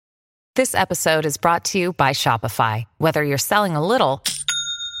This episode is brought to you by Shopify. Whether you're selling a little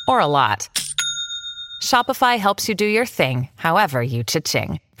or a lot, Shopify helps you do your thing, however you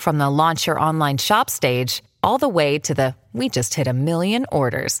cha-ching. From the launch your online shop stage, all the way to the we just hit 1 million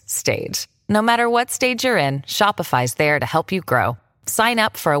orders stage. No matter what stage you're in, Shopify's there to help you grow. Sign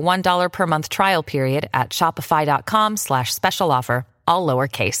up for a $1 per month trial period at shopify.com/special offer, all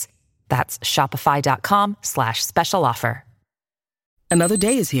lowercase. That's shopify.com/special offer. Another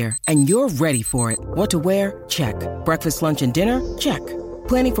day is here, and you're ready for it. What to wear? Check. Breakfast, lunch, and dinner? Check.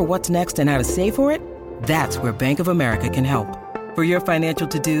 Planning for what's next and how to save for it? That's where Bank of America can help. For your financial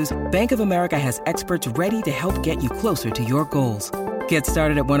to-dos, Bank of America has experts ready to help get you closer to your goals. Get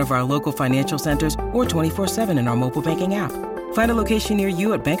started at one of our local financial centers or 24/7 in our mobile banking app. Find a location near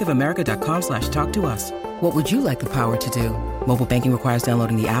you at bankofamerica.com/talktous. What would you like the power to do? Mobile banking requires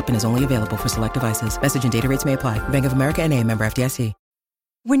downloading the app and is only available for select devices. Message and data rates may apply. Bank of America N.A., member FDIC.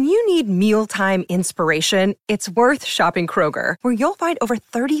 When you need mealtime inspiration, it's worth shopping Kroger, where you'll find over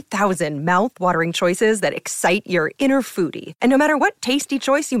 30,000 mouth-watering choices that excite your inner foodie. And no matter what tasty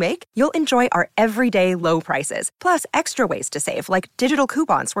choice you make, you'll enjoy our everyday low prices, plus extra ways to save, like digital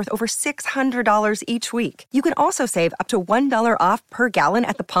coupons worth over $600 each week. You can also save up to $1 off per gallon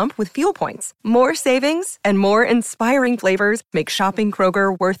at the pump with fuel points. More savings and more inspiring flavors make shopping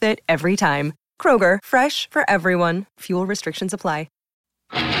Kroger worth it every time. Kroger, fresh for everyone. Fuel restrictions apply.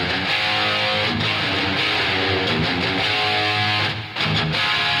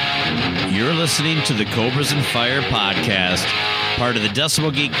 You're listening to the Cobras and Fire podcast, part of the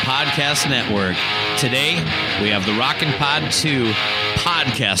Decibel Geek Podcast Network. Today, we have the Rockin' Pod 2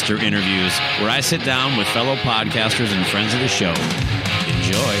 podcaster interviews, where I sit down with fellow podcasters and friends of the show.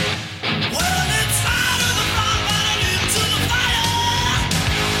 Enjoy.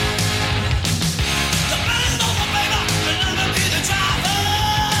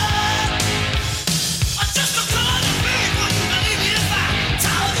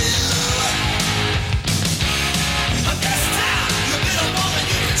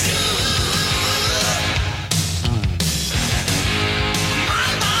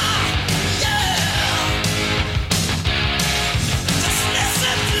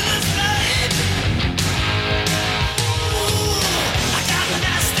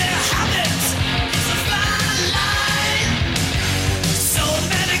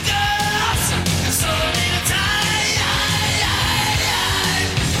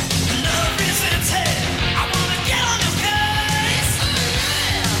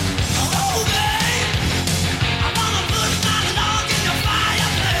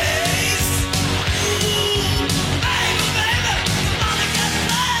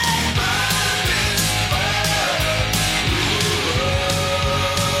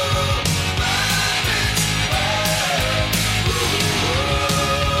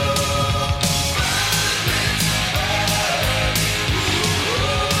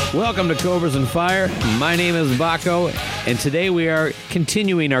 Welcome to Cobras and Fire. My name is Baco, and today we are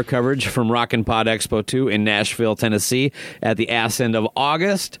continuing our coverage from Rockin' Pod Expo 2 in Nashville, Tennessee at the ass end of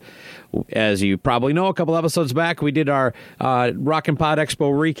August. As you probably know, a couple episodes back, we did our Rockin' Pod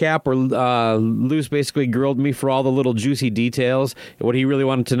Expo recap where Luce basically grilled me for all the little juicy details. What he really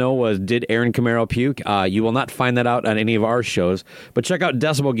wanted to know was, did Aaron Camaro puke? You will not find that out on any of our shows, but check out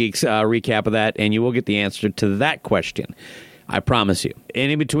Decibel Geek's recap of that, and you will get the answer to that question. I promise you. And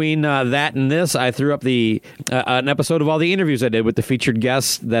in between that and this, I threw up an episode of all the interviews I did with the featured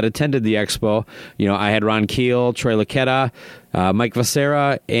guests that attended the expo. You know, I had Ron Keel, Troy Laquetta, Mike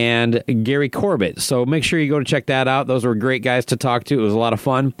Vasera, and Gary Corbett. So make sure you go to check that out. Those were great guys to talk to. It was a lot of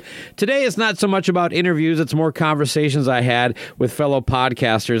fun. Today is not so much about interviews. It's more conversations I had with fellow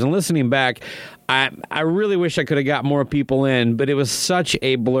podcasters. And listening back, I really wish I could have got more people in, but it was such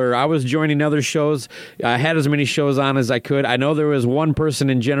a blur. I was joining other shows. I had as many shows on as I could. I know there was one person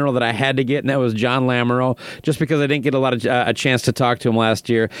in general that I had to get, and that was John Lamoureux, just because I didn't get a chance to talk to him last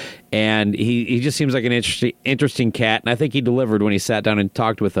year. And he just seems like an interesting cat, and I think he delivered when he sat down and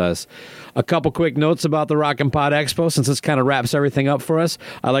talked with us. A couple quick notes about the Rockin' Pod Expo, since this kind of wraps everything up for us.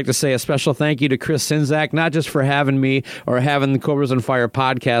 I'd like to say a special thank you to Chris Sinzak, not just for having me or having the Cobras and Fire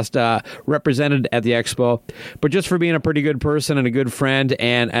podcast represented at the Expo, but just for being a pretty good person and a good friend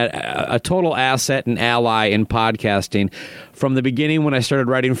and a total asset and ally in podcasting. From the beginning when I started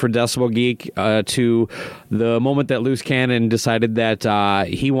writing for Decibel Geek to the moment that Luce Cannon decided that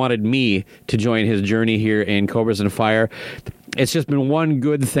he wanted me to join his journey here in Cobras and Fire, it's just been one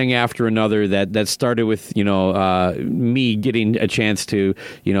good thing after another that started with, me getting a chance to,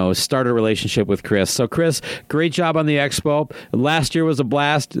 start a relationship with Chris. So, Chris, great job on the Expo. Last year was a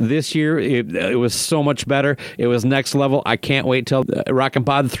blast. This year, it was so much better. It was next level. I can't wait till Rockin'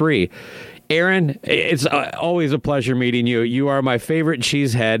 Pod 3. Aaron, it's always a pleasure meeting you. You are my favorite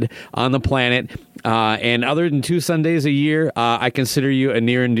cheesehead on the planet. And other than 2 Sundays a year, I consider you a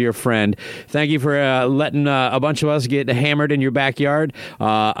near and dear friend. Thank you for letting a bunch of us get hammered in your backyard.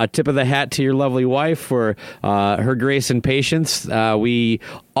 A tip of the hat to your lovely wife for her grace and patience. We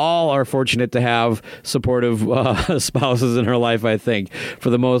all are fortunate to have supportive spouses in her life, I think, for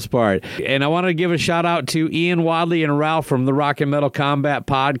the most part. And I want to give a shout out to Ian Wadley and Ralph from the Rock and Metal Combat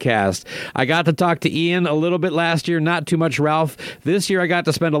podcast. I got to talk to Ian a little bit last year, not too much Ralph. This year I got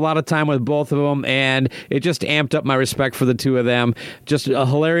to spend a lot of time with both of them, and it just amped up my respect for the two of them. Just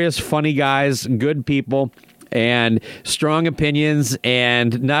hilarious, funny guys, good people, and strong opinions,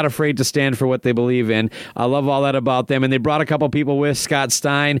 and not afraid to stand for what they believe in. I love all that about them. And they brought a couple people with, Scott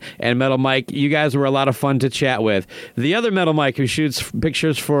Stein and Metal Mike. You guys were a lot of fun to chat with. The other Metal Mike, who shoots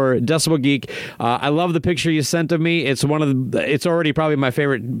pictures for Decibel Geek, I love the picture you sent of me. It's it's already probably my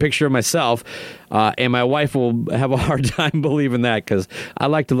favorite picture of myself. And my wife will have a hard time believing that, because I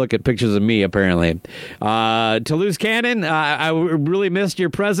like to look at pictures of me, apparently. Toulouse Cannon, I really missed your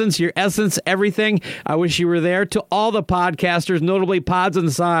presence, your essence, everything. I wish you were there. To all the podcasters, notably Pods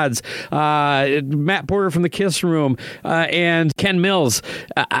and Sods, Matt Porter from the Kiss Room, and Ken Mills.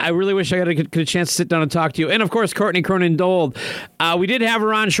 I really wish I got a chance to sit down and talk to you. And, of course, Courtney Cronin-Dold. We did have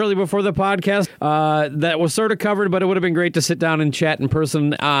her on shortly before the podcast. That was sort of covered, but it would have been great to sit down and chat in person,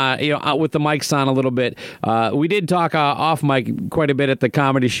 with the mics on a little bit. We did talk off mic quite a bit at the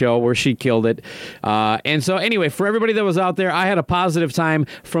comedy show where she killed it. And so, anyway, for everybody that was out there, I had a positive time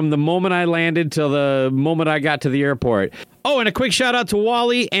from the moment I landed till the moment I got to the airport. Oh, and a quick shout out to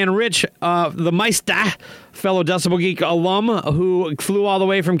Wally and Rich, the Meister, fellow Decibel Geek alum who flew all the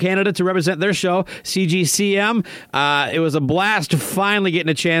way from Canada to represent their show, CGCM. It was a blast finally getting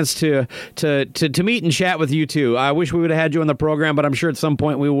a chance to meet and chat with you two. I wish we would have had you on the program, but I'm sure at some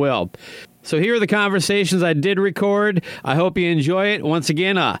point we will. So here are the conversations I did record. I hope you enjoy it. Once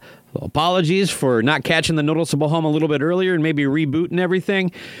again, apologies for not catching the noticeable hum a little bit earlier and maybe rebooting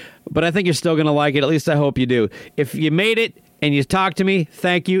everything. But I think you're still going to like it. At least I hope you do. If you made it and you talked to me,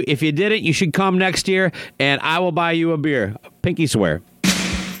 thank you. If you didn't, you should come next year, and I will buy you a beer. Pinky swear.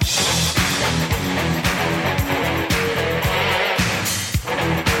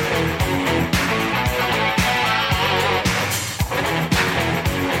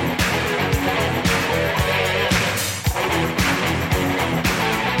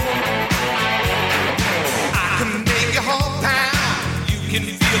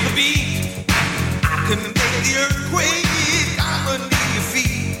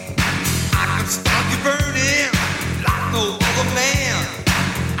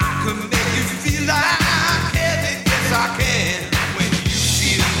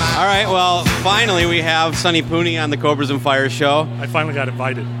 All right, well, finally we have Sonny Pooney on the Cobras and Fire show. I finally got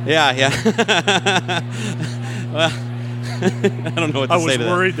invited. Yeah. Well, I don't know what to say to that. I was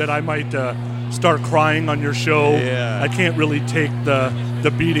worried that I might start crying on your show. Yeah. I can't really take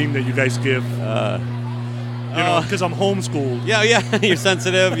the beating that you guys give. Because I'm homeschooled. Yeah, you're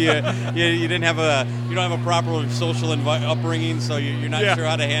sensitive. You don't have a proper social upbringing, so you're not sure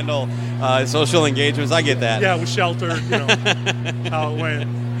how to handle social engagements. I get that. Yeah, with shelter, how it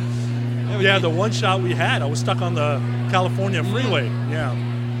went. Yeah, the one shot we had, I was stuck on the California freeway. Yeah.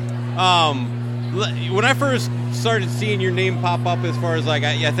 When I first started seeing your name pop up, as far as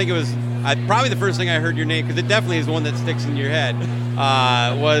I think it was probably the first thing I heard your name, because it definitely is one that sticks in your head,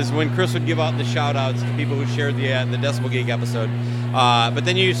 was when Chris would give out the shout-outs to people who shared the Decibel Geek episode. But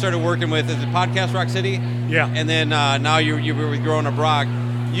then you started working with, is it Podcast Rock City? Yeah. And then now you were with Growing Up Rock.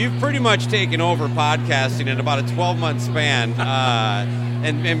 You've pretty much taken over podcasting in about a 12-month span,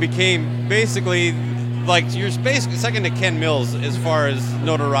 and became basically you're basically second to Ken Mills as far as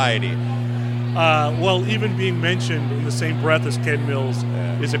notoriety. Well, even being mentioned in the same breath as Ken Mills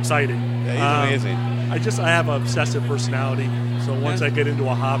is exciting. Yeah, he's amazing. I have an obsessive personality, so once I get into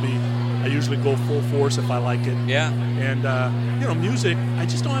a hobby, I usually go full force if I like it. Yeah. And, music, I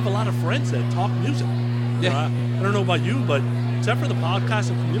just don't have a lot of friends that talk music. Yeah. I don't know about you, but except for the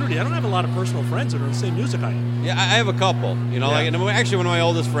podcasting community, I don't have a lot of personal friends that are in the same music I am. Yeah, I have a couple. Actually one of my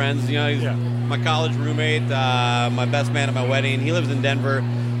oldest friends, he's my college roommate, my best man at my wedding. He lives in Denver.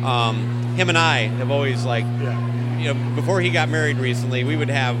 Him and I have always before he got married recently, we would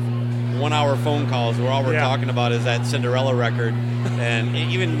have 1-hour phone calls where all we're Yeah. talking about is that Cinderella record, and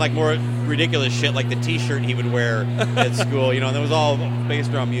even like more ridiculous shit like the T-shirt he would wear at school. And it was all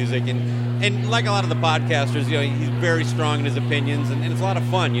based around music, and like a lot of the podcasters, he's very strong in his opinions, and it's a lot of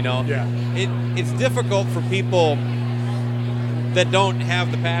fun. Yeah. It's difficult for people that don't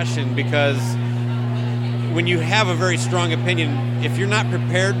have the passion, because when you have a very strong opinion, if you're not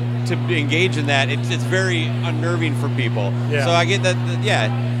prepared to engage in that, it's very unnerving for people. Yeah. So I get that.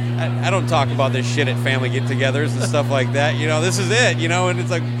 I don't talk about this shit at family get-togethers and stuff like that. This is it. And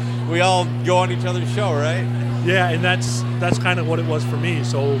it's like we all go on each other's show, right? Yeah, and that's kind of what it was for me.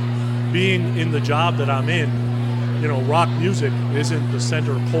 So being in the job that I'm in, rock music isn't the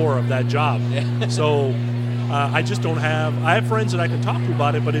center core of that job. Yeah. So I just don't have. I have friends that I can talk to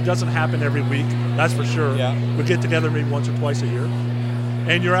about it, but it doesn't happen every week. That's for sure. Yeah. We get together maybe once or twice a year.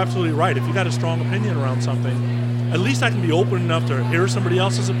 And you're absolutely right. If you got a strong opinion around something, at least I can be open enough to hear somebody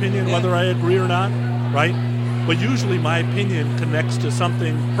else's opinion, whether I agree or not, right? But usually my opinion connects to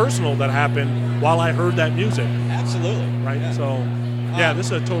something personal that happened while I heard that music, Absolutely. right? Yeah. So, this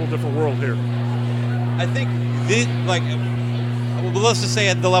is a total different world here. I think well, let's just say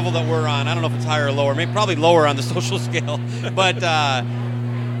at the level that we're on, I don't know if it's higher or lower, maybe probably lower on the social scale, but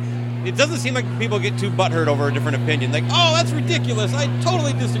it doesn't seem like people get too butthurt over a different opinion. Like, oh, that's ridiculous, I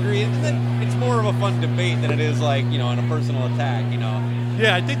totally disagree. And then it's more of a fun debate than it is like, in a personal attack,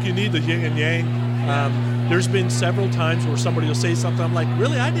 Yeah, I think you need the yin and yang. There's been several times where somebody will say something, I'm like,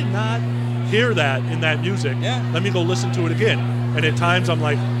 really, I did not hear that in that music. Yeah. Let me go listen to it again. And at times I'm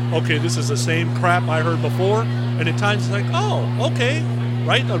like, okay, this is the same crap I heard before. And at times it's like, oh, okay,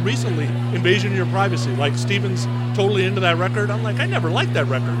 right? Recently, Invasion of Your Privacy, like Steven's totally into that record. I'm like, I never liked that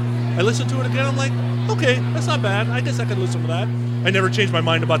record. I listened to it again. I'm like, okay, that's not bad. I guess I could listen to that. I never changed my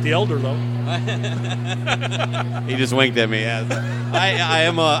mind about The Elder, though. He just winked at me. Yes. I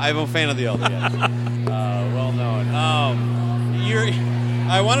am a fan of The Elder. Yes. Well known.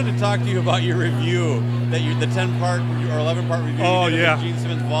 I wanted to talk to you about your review, the 10-part or 11-part review. Oh, you did yeah. of Gene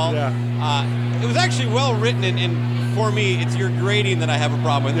Simmons' Vault. Yeah. It was actually well written, and for me, it's your grading that I have a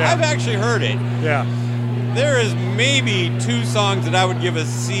problem with. Yeah. I've actually heard it. Yeah. There is maybe 2 songs that I would give a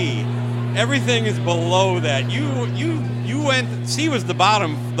C. Everything is below that. You went, C was the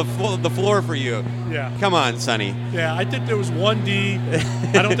bottom, the floor for you. Yeah. Come on, Sonny. Yeah, I think there was 1 D.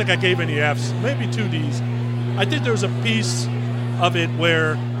 I don't think I gave any Fs. Maybe 2 Ds. I think there was a piece of it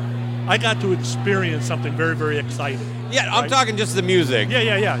where I got to experience something very, very exciting. Yeah, I'm talking just the music.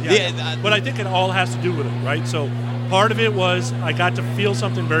 Yeah. But I think it all has to do with it, right? So part of it was I got to feel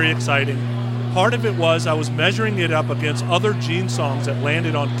something very exciting. Part of it was I was measuring it up against other Gene songs that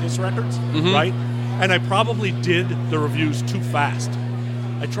landed on Kiss records, right? And I probably did the reviews too fast.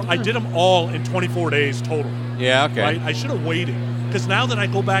 I did them all in 24 days total. Yeah, okay. Right? I should have waited. Because now that I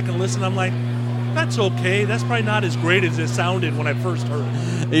go back and listen, I'm like, that's okay. That's probably not as great as it sounded when I first heard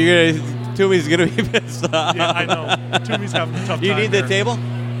it. Toomey's gonna be pissed off. Yeah, I know. Toomey's having a tough time. You need the there. table?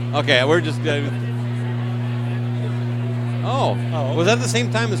 Okay, we're just gonna... Oh, okay. Was that the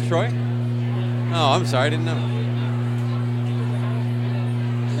same time as Troy? Oh, I'm sorry, I didn't know.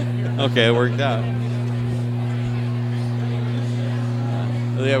 Okay, it worked out.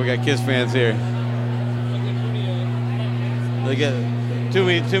 Yeah, we got Kiss fans here. Look at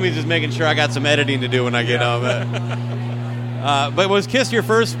Toomey's just making sure I got some editing to do when I get home. But was Kiss your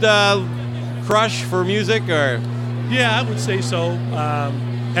first crush for music, or? Yeah, I would say so.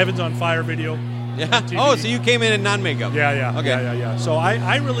 Heaven's on Fire video. Yeah. MTV. Oh, so you came in non-makeup. Yeah. Okay. Yeah. So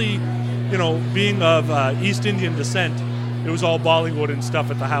I really, being of East Indian descent, it was all Bollywood and stuff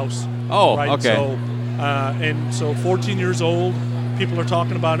at the house. Oh, right? okay. So 14 years old, people are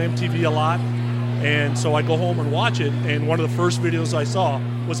talking about MTV a lot. And so I go home and watch it, and one of the first videos I saw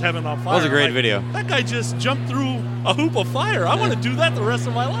was Heaven on Fire. That was a great video. That guy just jumped through a hoop of fire. I want to do that the rest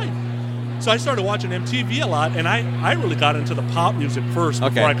of my life. So I started watching MTV a lot, and I really got into the pop music first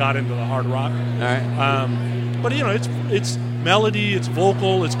before I got into the hard rock. All right. But it's melody, it's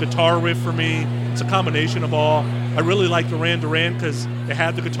vocal, it's guitar riff for me. It's a combination of all. I really like Duran Duran because it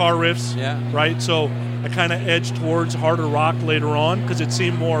had the guitar riffs. Yeah. Right. So I kind of edged towards harder rock later on because it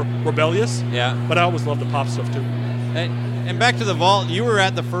seemed more rebellious. Yeah. But I always loved the pop stuff too. And back to the vault, you were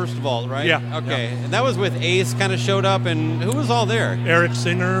at the first vault, right? Yeah. Okay. Yeah. And that was with Ace kind of showed up, and who was all there? Eric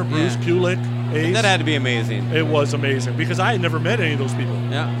Singer, Bruce Kulick, Ace. And that had to be amazing. It was amazing because I had never met any of those people.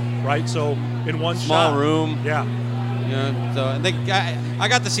 Yeah. Right. So in one small shot, room. Yeah. So I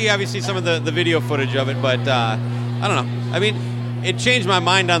got to see obviously some of the video footage of it, but I don't know. I mean, it changed my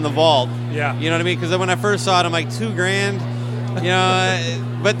mind on the vault. Yeah. You know what I mean? Because when I first saw it, I'm like,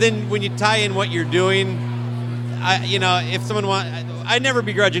 $2,000. But then when you tie in what you're doing, if someone I never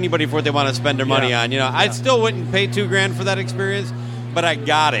begrudge anybody for what they want to spend their money on. I still wouldn't pay $2,000 for that experience, but I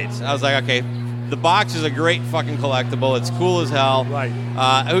got it. I was like, okay, the box is a great fucking collectible. It's cool as hell. Right.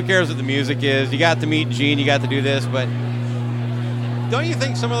 Who cares what the music is? You got to meet Gene. You got to do this, but don't you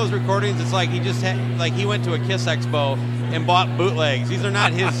think some of those recordings? It's like he went to a Kiss Expo and bought bootlegs. These are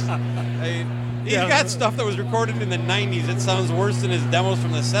not his. He's got stuff that was recorded in the 90s. It sounds worse than his demos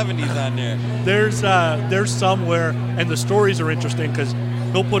from the 70s on there. There's somewhere, and the stories are interesting because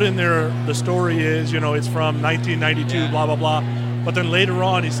he'll put in there, the story is, it's from 1992, blah, blah, blah. But then later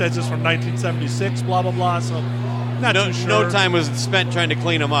on, he says it's from 1976, blah, blah, blah. So not too sure. No time was spent trying to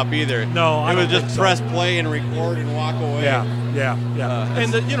clean them up either. No, it was just press play and record and walk away. Yeah.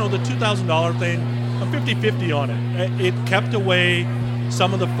 And the $2,000 thing, I'm 50-50 on it. It kept away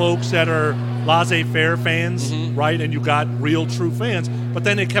some of the folks that are laissez-faire fans, right? And you got real true fans, but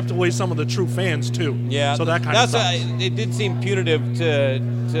then it kept away some of the true fans too. Yeah, so that kind of stuff. It did seem punitive to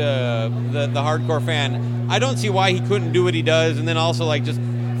the hardcore fan. I don't see why he couldn't do what he does, and then also like just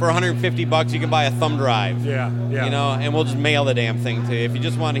for $150 you can buy a thumb drive. Yeah. And we'll just mail the damn thing to you if you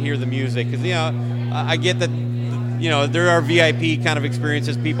just want to hear the music. Because I get that there are VIP kind of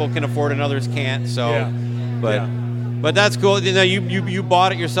experiences people can afford and others can't. So, But that's cool. You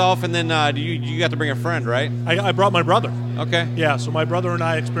bought it yourself, and then you got to bring a friend, right? I brought my brother. Okay. Yeah, so my brother and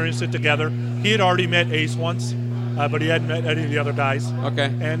I experienced it together. He had already met Ace once, but he hadn't met any of the other guys.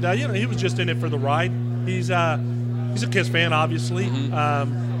 Okay. And he was just in it for the ride. He's a Kiss fan, obviously.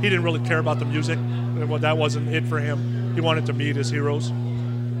 He didn't really care about the music. That wasn't it for him. He wanted to meet his heroes.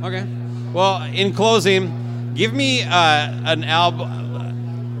 Okay. Well, in closing, give me an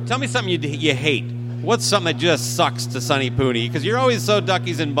album. Tell me something you hate. What's something that just sucks to Sonny Pooney? Because you're always so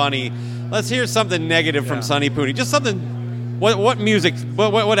Duckies and Bunny. Let's hear something negative from Sonny Pooney. Just something. What music?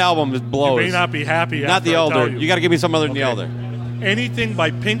 What album blows? You may not be happy. Not the Elder. You got to give me something other than the Elder. Anything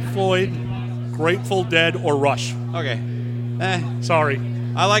by Pink Floyd, Grateful Dead, or Rush. Okay. Sorry.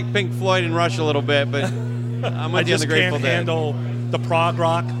 I like Pink Floyd and Rush a little bit, but I'm with you on the Grateful Dead. I just can't handle the prog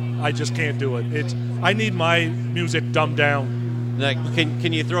rock. I just can't do it. I need my music dumbed down. Like,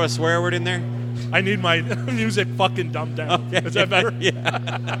 can you throw a swear word in there? I need my music fucking dumbed down. Okay. Is that better?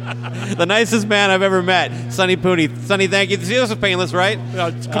 Yeah. The nicest man I've ever met, Sonny Pooney. Sonny, thank you. See, this was painless, right? No,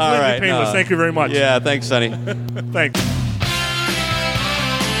 it's completely painless. Thank you very much. Yeah, thanks, Sonny. Thanks.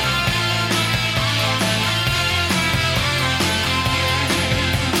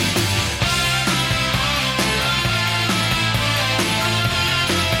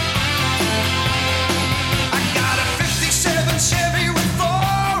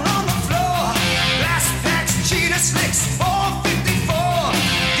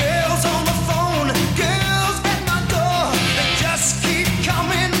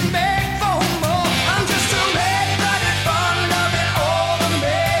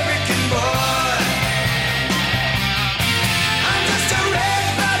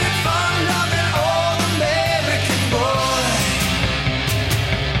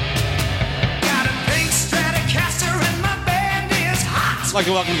 I'd like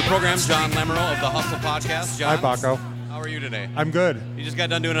to welcome to the program John Lamoureux of the Hustle Podcast. John, hi, Baco. How are you today? I'm good. You just got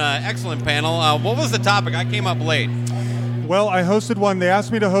done doing an excellent panel. What was the topic? I came up late. Well, I hosted one. They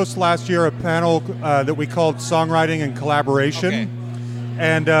asked me to host last year a panel that we called Songwriting and Collaboration. Okay.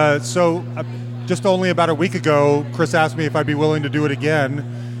 And so just only about a week ago, Chris asked me if I'd be willing to do it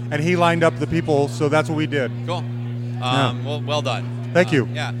again. And he lined up the people, so that's what we did. Cool. Well done. Thank you.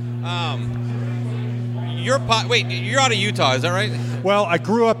 Yeah. You're out of Utah, is that right? Well, I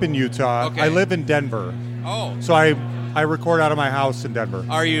grew up in Utah. Okay. I live in Denver. Oh. So I record out of my house in Denver.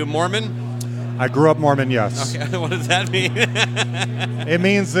 Are you Mormon? I grew up Mormon, yes. Okay. What does that mean? It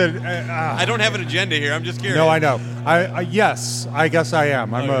means that... I don't have an agenda here. I'm just curious. No, I know. Yes, I guess I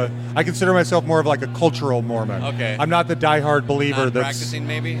am. I consider myself more of like a cultural Mormon. Okay. I'm not the diehard believer not that's... practicing,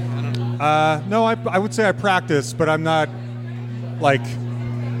 maybe? I don't know. No, I would say I practice, but I'm not like...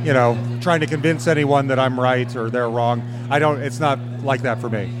 trying to convince anyone that I'm right or they're wrong. It's not like that for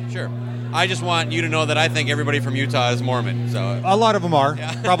me. Sure. I just want you to know that I think everybody from Utah is Mormon. So a lot of them are.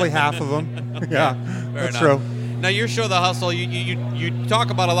 Yeah. Probably half of them. Yeah, that's true. Now, your show, The Hustle, you talk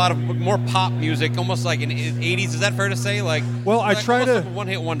about a lot of more pop music, almost like in the 80s. Is that fair to say? I try to...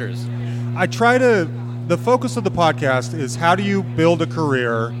 one-hit wonders. The focus of the podcast is how do you build a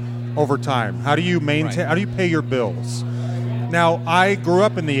career over time? How do you maintain... Right. How do you pay your bills? Now, I grew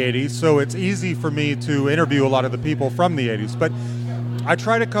up in the 80s, so it's easy for me to interview a lot of the people from the 80s, but I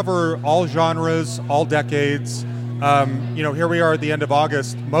try to cover all genres, all decades. Here we are at the end of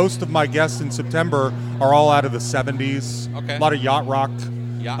August. Most of my guests in September are all out of the 70s. Okay. A lot of yacht rock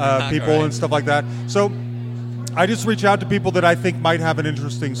people and stuff like that. So I just reach out to people that I think might have an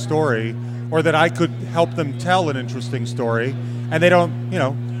interesting story, or that I could help them tell an interesting story, and they don't,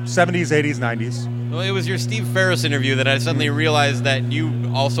 70s, 80s, 90s. Well, it was your Steve Ferris interview that I suddenly realized that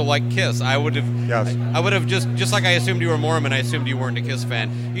you also like Kiss. I would have, Yes. I would have just like I assumed you were Mormon. I assumed you weren't a Kiss fan.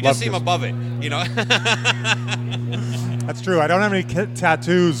 You Love just seem Kiss. above it, That's true. I don't have any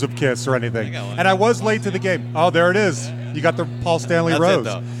tattoos of Kiss or anything. I got one. And I was late to the game. Oh, there it is. You got the Paul Stanley That's Rose.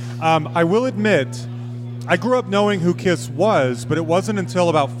 it, I will admit, I grew up knowing who Kiss was, but it wasn't until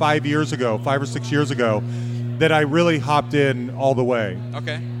about 5 or 6 years ago, that I really hopped in all the way.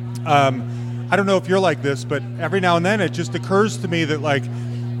 Okay. I don't know if you're like this, but every now and then it just occurs to me that, like,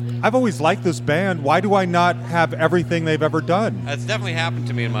 I've always liked this band. Why do I not have everything they've ever done? That's definitely happened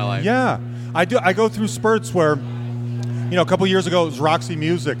to me in my life. Yeah, I do. I go through spurts where, a couple years ago it was Roxy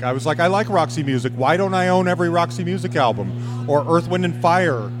Music. I was like, I like Roxy Music. Why don't I own every Roxy Music album? Or Earth, Wind and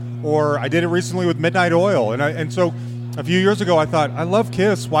Fire. Or I did it recently with Midnight Oil. And so a few years ago I thought, I love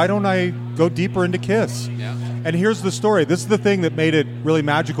Kiss. Why don't I go deeper into Kiss? Yeah. And here's the story. This is the thing that made it really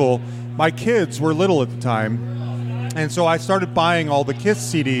magical. My kids were little at the time, and so I started buying all the Kiss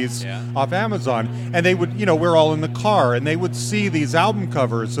CDs off Amazon. And they would, we're all in the car, and they would see these album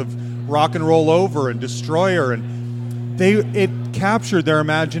covers of Rock and Roll Over and Destroyer, and it captured their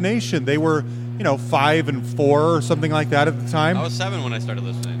imagination. They were, 5 and 4 or something like that at the time. I was 7 when I started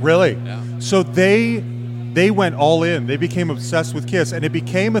listening. Really? Yeah. So they went all in. They became obsessed with Kiss, and it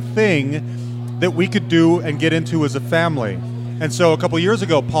became a thing that we could do and get into as a family. And so a couple years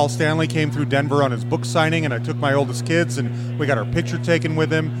ago, Paul Stanley came through Denver on his book signing, and I took my oldest kids, and we got our picture taken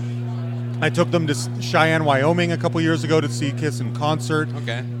with him. I took them to Cheyenne, Wyoming a couple years ago to see Kiss in concert.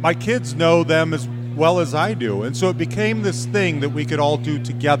 Okay. My kids know them as well as I do, and so it became this thing that we could all do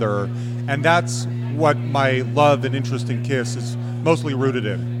together, and that's what my love and interest in Kiss is mostly rooted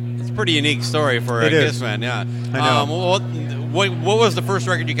in. It's a pretty unique story for a It is. Kiss fan, yeah. I know. What was the first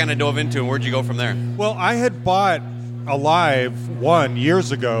record you kind of dove into, and where'd you go from there? Well, I had bought Alive one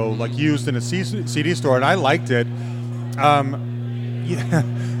years ago, like used in a CD store, and I liked it.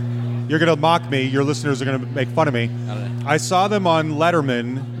 You're going to mock me. Your listeners are going to make fun of me. I saw them on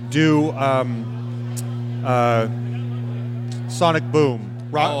Letterman do Sonic Boom,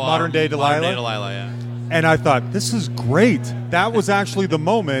 Modern Day Delilah. Modern Day Delilah, yeah. And I thought, this is great. That was actually the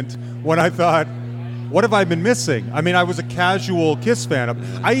moment when I thought, what have I been missing? I mean, I was a casual Kiss fan.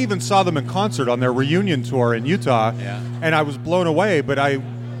 I even saw them in concert on their reunion tour in Utah, and I was blown away, but I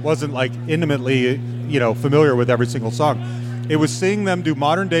wasn't, like, intimately, familiar with every single song. It was seeing them do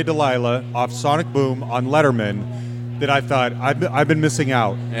Modern Day Delilah off Sonic Boom on Letterman that I thought, I've been missing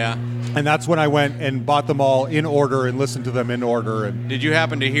out. Yeah. And that's when I went and bought them all in order and listened to them in order. And Did you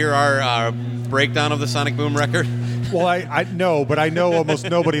happen to hear our breakdown of the Sonic Boom record? well, I know, but I know almost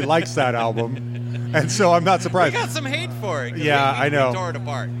nobody likes that album, and so I'm not surprised. We got some hate for it. Yeah, I know. We tore it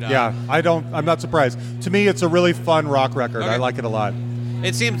apart. Yeah, I'm not surprised. To me, it's a really fun rock record. Okay. I like it a lot.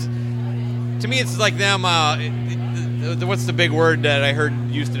 It seems, to me, it's like them. What's the big word that I heard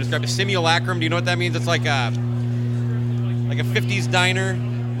used to describe it? Simulacrum. Do you know what that means? It's like a 50s diner,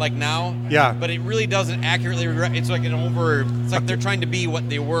 like now. Yeah. But it really doesn't accurately. It's like It's like they're trying to be what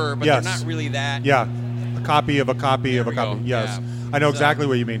they were, but Yes. they're not really that. Yeah, a copy of a copy of a we copy. go. Yes, Yeah. I know So- exactly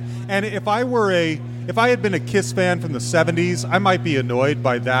what you mean. And if I had been a Kiss fan from the '70s, I might be annoyed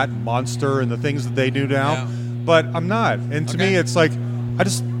by that monster and the things that they do now. Yeah. But I'm not. And to Okay. me, it's like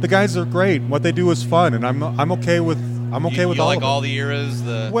the guys are great. What they do is fun, and I'm okay with You all like of them. all the eras.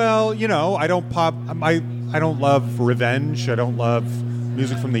 Well, I don't pop. I don't love Revenge. I don't love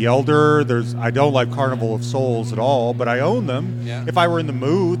music from The Elder. I don't like Carnival of Souls at all, but I own them. Yeah. If I were in the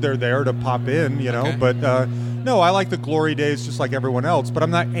mood, they're there to pop in, Okay. But no, I like the Glory Days just like everyone else, but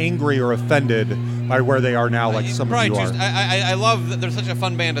I'm not angry or offended by where they are now like some of you are. I love that they're such a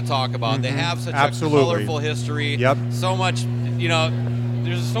fun band to talk about. They have such Absolutely. a colorful history. Yep. So much,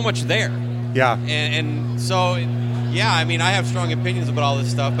 there's so much there. Yeah. And so, yeah, I mean, I have strong opinions about all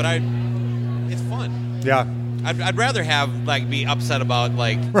this stuff, but it's fun. Yeah. I'd rather have be upset about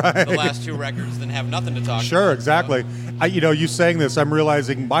Right. the last two records than have nothing to talk about. Sure, exactly. You saying this, I'm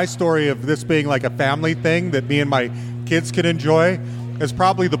realizing my story of this being like a family thing that me and my kids can enjoy is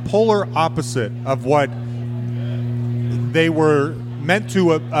probably the polar opposite of what they were meant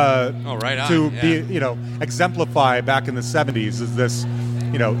to right on, to yeah. be exemplify back in the 70s is this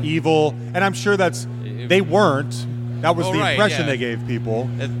evil, and I'm sure they weren't. That was Oh, the right, impression yeah. they gave people,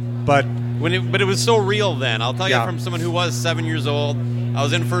 It- but But it was so real then. I'll tell you Yeah. from someone who was 7 years old. I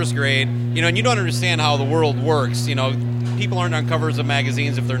was in first grade, and you don't understand how the world works. people aren't on covers of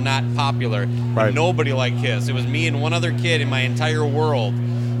magazines if they're not popular. Right. Nobody liked Kiss. It was me and one other kid in my entire world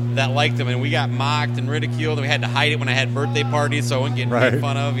that liked them, and we got mocked and ridiculed, and we had to hide it when I had birthday parties so I wouldn't get made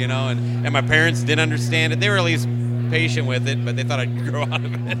fun of, and my parents didn't understand it. They were at least patient with it, but they thought I'd grow out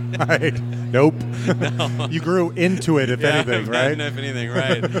of it. Right. Nope. No. You grew into it, if anything, right? If anything,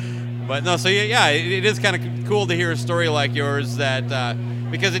 right. But no, so it is kind of cool to hear a story like yours that,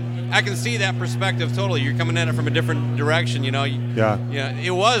 because I can see that perspective totally. You're coming at it from a different direction, Yeah.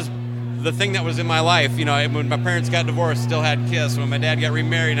 It was the thing that was in my life, when my parents got divorced, still had Kiss. When my dad got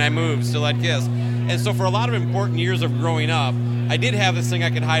remarried and I moved, still had Kiss. And so for a lot of important years of growing up, I did have this thing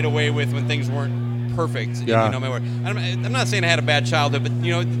I could hide away with when things weren't perfect. Yeah. I'm not saying I had a bad childhood, but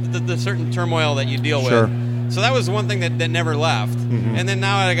the certain turmoil that you deal Sure. with. So that was one thing that never left. Mm-hmm. And then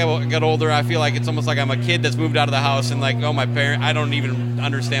now I got older, I feel like it's almost like I'm a kid that's moved out of the house and like, my parents, I don't even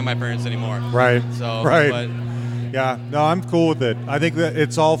understand my parents anymore. Right. So, right. But, yeah. No, I'm cool with it. I think that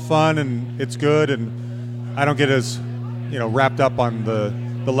it's all fun and it's good, and I don't get as, wrapped up on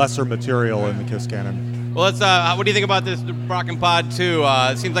the lesser material in the Kiss canon. Well, let's. What do you think about this Rockin' Pod 2?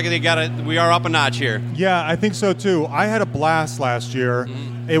 It seems like we are up a notch here. Yeah, I think so too. I had a blast last year.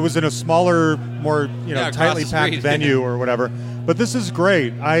 Mm-hmm. It was in a smaller, more tightly packed venue or whatever. But this is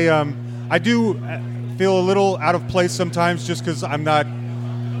great. I do feel a little out of place sometimes just because I'm not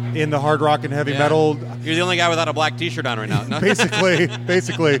in the hard rock and heavy metal. You're the only guy without a black T-shirt on right now. No?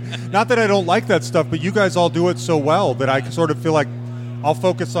 basically. Not that I don't like that stuff, but you guys all do it so well that I sort of feel like I'll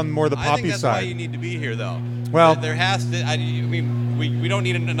focus on more the poppy I think that's side. why you need to be here, though. Well, there has to. We don't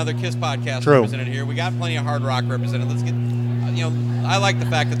need another Kiss podcast True. represented here. We got plenty of hard rock represented. Let's get. I like the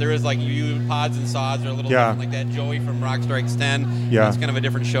fact that there is like you pods and sods are a little different like that. Joey from Rock Strikes 10. Yeah, it's kind of a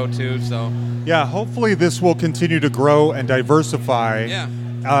different show too. So yeah, hopefully this will continue to grow and diversify. Yeah.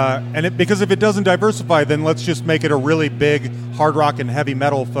 Because if it doesn't diversify, then let's just make it a really big hard rock and heavy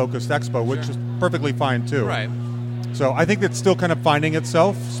metal focused expo, which is perfectly fine too. Right. So I think it's still kind of finding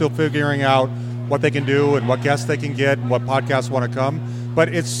itself, still figuring out what they can do and what guests they can get and what podcasts want to come. But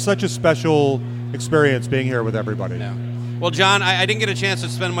it's such a special experience being here with everybody. Yeah. Well, John, I didn't get a chance to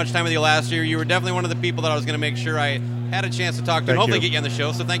spend much time with you last year. You were definitely one of the people that I was going to make sure I had a chance to talk to and hopefully get you on the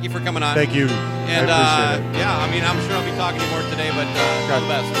show. So thank you for coming on. Thank you. And I appreciate it. yeah, I'm sure I'll be talking to you more today, but all the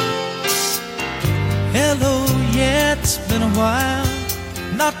best. Hello, yeah, it's been a while.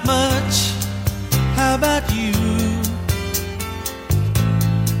 Not much. How about you?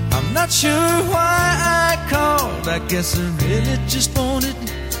 I'm not sure why I called. I guess I really just wanted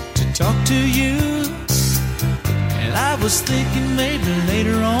to talk to you. And I was thinking maybe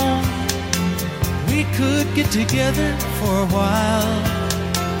later on we could get together for a while.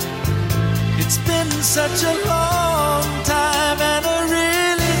 It's been such a long time and I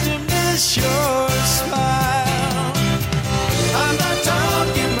really do miss your smile. I'm not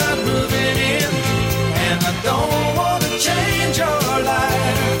talking about moving in, and I don't want to change your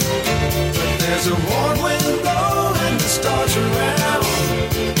life. But there's a warm wind blowing the stars around,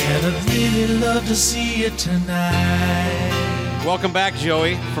 and I'd really love to see you tonight. Welcome back,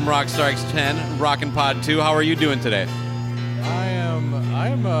 Joey, from Rock Strikes 10, Rockin' Pod 2. How are you doing today? I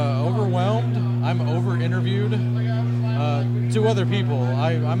am overwhelmed. I'm over-interviewed. To other people.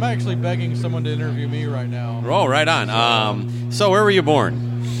 I'm actually begging someone to interview me right now. Oh, right on. So where were you born?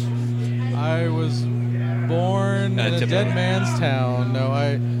 I was born in a dead man's town. No,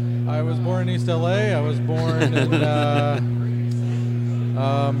 I was born in East LA. I was born in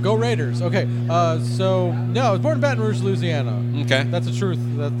Go Raiders. Okay. I was born in Baton Rouge, Louisiana. Okay. That's the truth.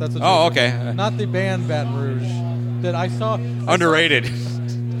 That's the truth. Oh, okay. Not the band Baton Rouge that I saw. Underrated.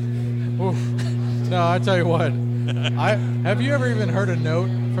 Oof. No, I tell you what. Have you ever even heard a note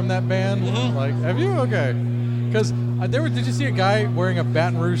from that band? Mm-hmm. Like, have you? Okay. Because did you see a guy wearing a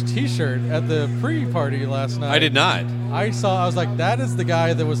Baton Rouge T-shirt at the pre-party last night? I did not. I was like, that is the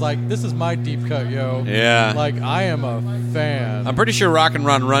guy that was like, this is my deep cut, yo. Yeah. Like, I am a fan. I'm pretty sure Rockin'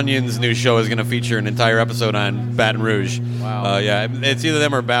 Ron Runyon's new show is going to feature an entire episode on Baton Rouge. Wow. Yeah, it's either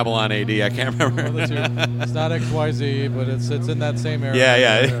them or Babylon AD. I can't remember. One of the two. It's not XYZ, but it's in that same area.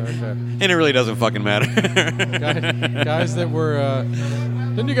 Yeah. Okay. And it really doesn't fucking matter. guys that were...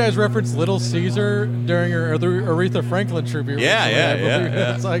 didn't you guys reference Little Caesar during your Aretha Franklin tribute?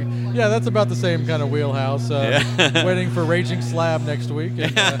 Yeah. It's like, that's about the same kind of wheelhouse. Waiting for Raging Slab next week.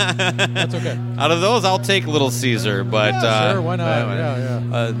 And, that's okay. Out of those, I'll take Little Caesar, but sure, why not?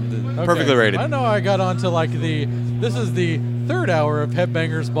 Yeah. Perfectly rated. I know I got onto like this is the third hour of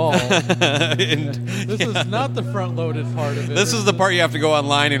Headbangers Ball. This is not the front-loaded part of it. This is the part you have to go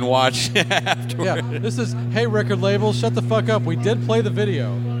online and watch afterward. Yeah, this is, hey, record labels, shut the fuck up. We did play the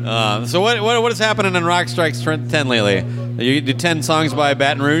video. So what is happening in Rock Strikes 10 lately? You did 10 songs by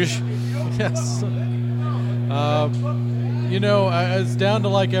Baton Rouge? Yes. It's down to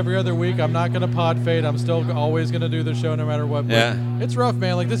like every other week. I'm not going to pod fade. I'm still always going to do the show no matter what. But yeah. It's rough,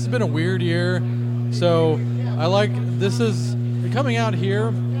 man. Like, this has been a weird year. So this is coming out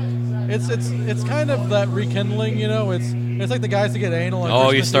here. It's kind of that rekindling, It's like the guys that get anal on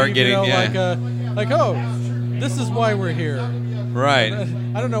Christmas you start Eve, getting, this is why we're here. Right.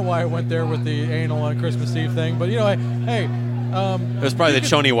 I don't know why I went there with the anal on Christmas Eve thing, but hey. It was probably the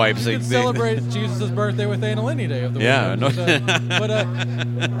chony wipes. You could celebrate Jesus' birthday with anal any day of the week. Yeah.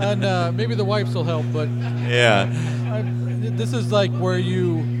 And maybe the wipes will help, but yeah. This is like where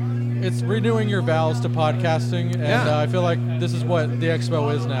it's renewing your vows to podcasting, and I feel like this is what the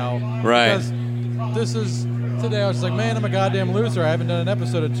Expo is now. Right. Because today I was like, man, I'm a goddamn loser. I haven't done an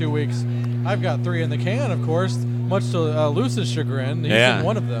episode in 2 weeks. I've got 3 in the can, of course, much to Luce's chagrin. He's in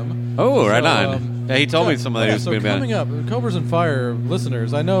one of them. Oh, right on. He told me some of that. So coming up, Cobras and Fire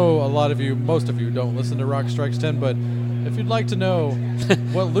listeners, I know most of you don't listen to Rock Strikes 10, but if you'd like to know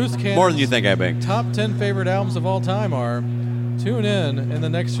what Luce Cannon's more than you think I bang. top 10 favorite albums of all time are, tune in the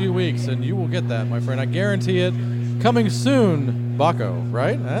next few weeks, and you will get that, my friend. I guarantee it. Coming soon, Baco,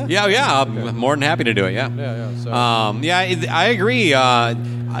 right? Huh? Yeah. Okay. I'm more than happy to do it. Yeah. So. I agree. I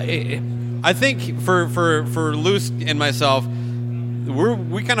think for Luce and myself,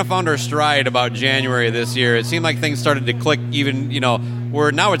 we kind of found our stride about January this year. It seemed like things started to click. Even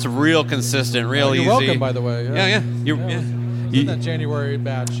where now it's real consistent, real you're easy. Welcome, by the way. Yeah. In that January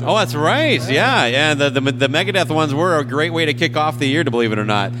batch. Oh, that's right. Yeah. The Megadeth ones were a great way to kick off the year, to believe it or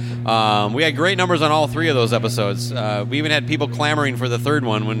not. We had great numbers on all 3 of those episodes. We even had people clamoring for the 3rd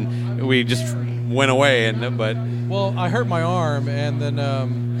one when we just went away. Well, I hurt my arm, and then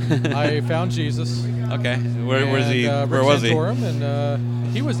I found Jesus. Okay. Where was he? Where was he? And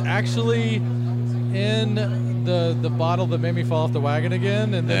he was actually in the bottle that made me fall off the wagon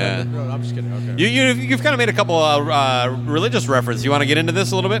again. And then I'm just kidding. Okay. You've kind of made a couple religious references. You want to get into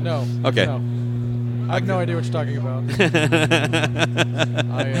this a little bit? No. Okay. No. I have no idea what you're talking about.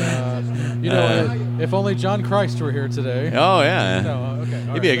 If only John Christ were here today. Oh yeah. No. Okay.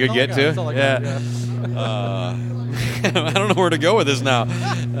 He'd be a good get too. Yeah. I don't know where to go with this now.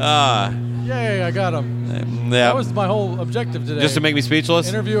 Yay, I got him. That was my whole objective today. Just to make me speechless?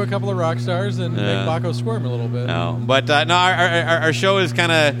 Interview a couple of rock stars and make Baco squirm a little bit. No, but our show is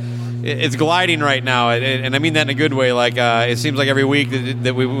kind of, it's gliding right now, and I mean that in a good way. Like it seems like every week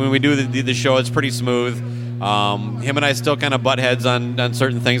that when we do the show, it's pretty smooth. Him and I still kind of butt heads on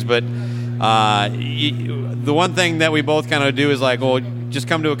certain things, but the one thing that we both kind of do is like, well, just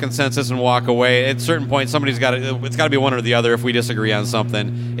come to a consensus and walk away. At a certain point, it's got to be one or the other if we disagree on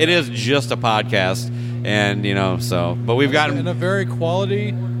something. It is just a podcast, and but we've gotten in a very quality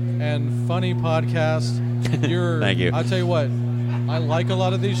and funny podcast. Thank you. I'll tell you what, I like a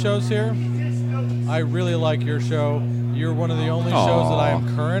lot of these shows here. I really like your show. You're one of the only shows that I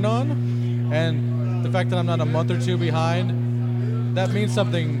am current on, and the fact that I'm not a month or 2 behind, that means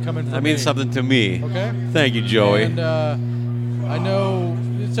something coming from me. That means something to me. Okay. Thank you, Joey. And I know.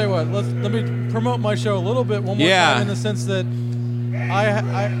 Tell you what, let me promote my show a little bit one more time, in the sense that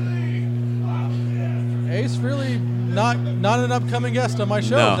Ace really not an upcoming guest on my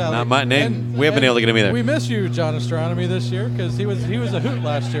show. No, not my name. We haven't been able to get him either. We miss you, John Astronomy, this year because he was a hoot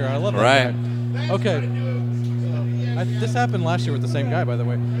last year. I love that guy. Okay. This happened last year with the same guy, by the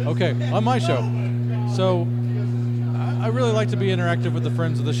way. Okay, on my show. So I really like to be interactive with the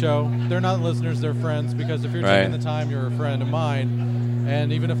friends of the show. They're not listeners, they're friends, because if you're taking the time, you're a friend of mine.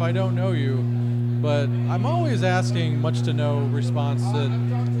 And even if I don't know you, but I'm always asking much to no response that,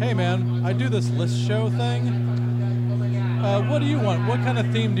 hey man, I do this list show thing. What do you want? What kind of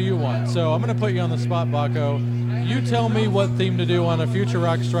theme do you want? So I'm going to put you on the spot, Baco. You tell me what theme to do on a future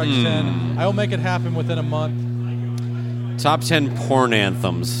Rock Strikes 10. I will make it happen within a month. Top 10 porn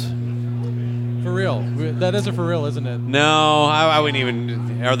anthems. For real. That isn't for real, isn't it? No, I wouldn't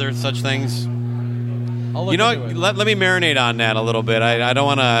even. Are there such things? I'll look into it. Let me marinate on that a little bit. I don't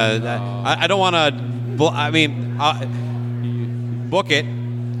want to. I don't want to. I mean, book it.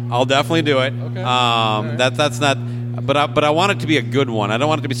 I'll definitely do it. Okay. Right. That's not. But I want it to be a good one. I don't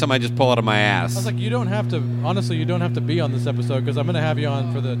want it to be something I just pull out of my ass. I was like, you don't have to. Honestly, you don't have to be on this episode because I'm going to have you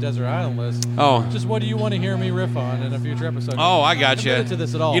on for the Desert Island list. Oh. Just what do you want to hear me riff on in a future episode? Oh, I got you. To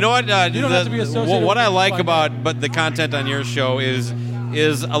this at all. You know what? You don't have to be associated. What with I like about the content on your show is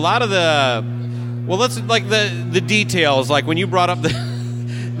a lot of the. Well, let's like the details. Like when you brought up the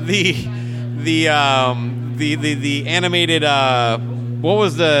animated. What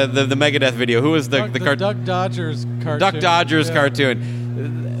was the Megadeth video? Who was the cartoon? Duck Dodgers cartoon. Duck Dodgers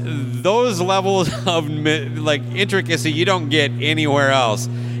cartoon. those levels of like intricacy you don't get anywhere else.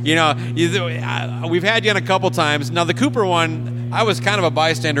 You know, we've had you on a couple times. Now the Cooper one, I was kind of a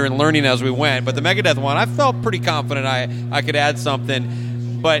bystander and learning as we went, but the Megadeth one, I felt pretty confident I could add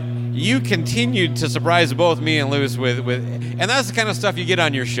something. But you continued to surprise both me and Luce with, and that's the kind of stuff you get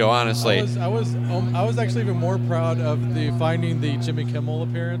on your show, honestly. I was actually even more proud of finding the Jimmy Kimmel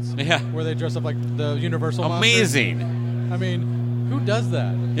appearance. Yeah. Where they dress up like the Universal Amazing. Monster. I mean, who does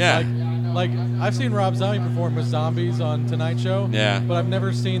that? Yeah. Like I've seen Rob Zombie perform with zombies on Tonight Show. Yeah. But I've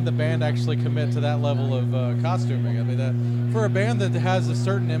never seen the band actually commit to that level of costuming. I mean, for a band that has a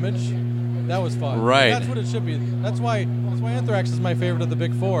certain image, that was fun. Right. That's what it should be. That's why Anthrax is my favorite of the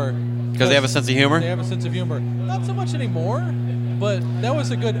big four. Because they have a sense of humor? They have a sense of humor. Not so much anymore, but that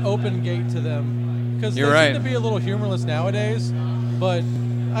was a good open gate to them. Because they seem to be a little humorless nowadays, but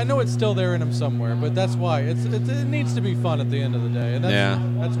I know it's still there in them somewhere. But that's why. It needs to be fun at the end of the day.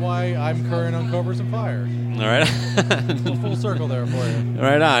 And that's why I'm current on Cobras and Fire. All right. Full circle there for you.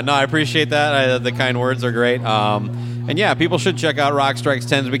 Right on. No, I appreciate that. The kind words are great. And yeah, people should check out Rock Strikes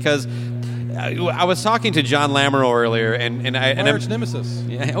 10s because I was talking to John Lamoureux earlier, and arch nemesis.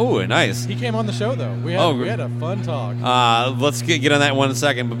 Yeah, oh, nice. He came on the show though. We had a fun talk. Let's get on that one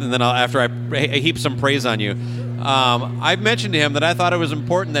second, and then after I heap some praise on you. I mentioned to him that I thought it was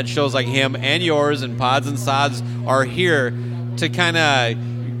important that shows like him and yours and Pods and Sods are here to kind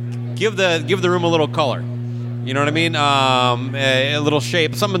of give the room a little color. You know what I mean? A little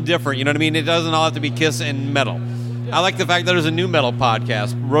shape, something different. You know what I mean? It doesn't all have to be Kiss and metal. I like the fact that there's a new metal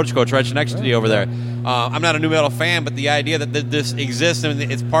podcast, Roach Coach, right next to you over there. I'm not a new metal fan, but the idea that this exists and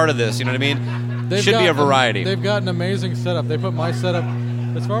it's part of this, you know what I mean? Should be a variety. They've got an amazing setup. They put my setup,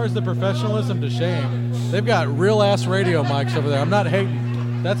 as far as the professionalism, to shame. They've got real-ass radio mics over there. I'm not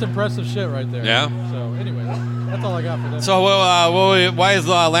hating. That's impressive shit right there. Yeah. So, anyway, that's all I got for them. So, why is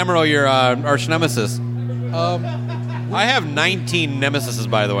Lamoureux your arch nemesis? I have 19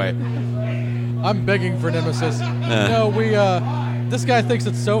 nemesises, by the way. I'm begging for nemesis. No, this guy thinks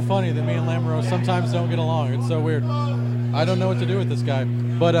it's so funny that me and Lamoureux sometimes don't get along. It's so weird. I don't know what to do with this guy.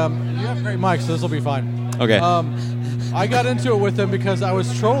 But you have great mics, so this will be fine. Okay. I got into it with him because I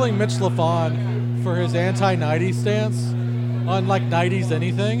was trolling Mitch LaFon for his anti-90s stance on, like, 90s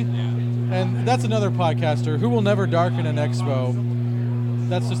anything. And that's another podcaster who will never darken an Expo.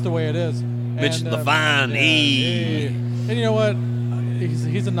 That's just the way it is. Mitch LaFon. And you know what?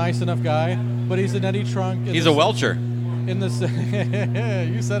 He's a nice enough guy, but he's an Eddie Trunk. He's a welcher. In this,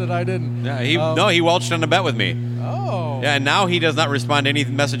 you said it, I didn't. Yeah, he welched on a bet with me. Oh. Yeah, and now he does not respond to any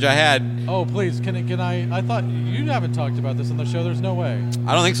message I had. Oh, please, can I? I thought you haven't talked about this on the show. There's no way.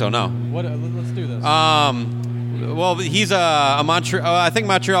 I don't think so. No. What? Let's do this. Well, he's a Montreal. I think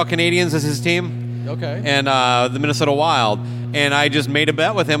Montreal Canadiens is his team. Okay. And the Minnesota Wild, and I just made a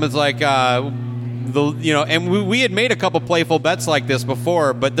bet with him. It's like. And we had made a couple playful bets like this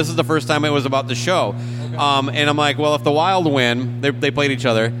before, but this is the first time it was about the show. Okay. And I'm like, well, if the Wild win, they played each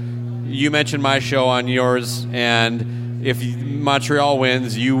other. You mentioned my show on yours, and if Montreal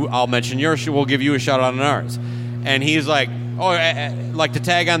wins, I'll mention your show. We'll give you a shout out on ours. And he's like, like to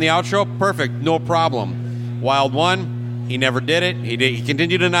tag on the outro? Perfect, no problem. Wild won. He never did it. He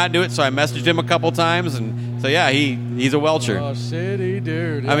continued to not do it, so I messaged him a couple times, and so yeah, he's a welcher. Oh, shitty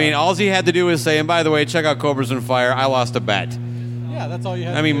dude. Yeah. I mean, all he had to do was say, and by the way, check out Cobras and Fire. I lost a bet. Yeah, that's all you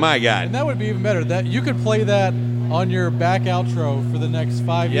had to do. I mean, my God. And that would be even better. That you could play that on your back outro for the next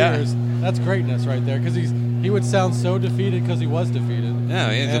 5 years. That's greatness right there, because he would sound so defeated because he was defeated.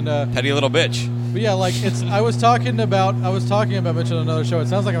 Yeah, he's a petty little bitch. But yeah, like I was talking about Mitch on another show. It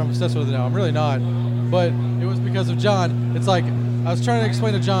sounds like I'm obsessed with it now. I'm really not. But it was because of John. It's like I was trying to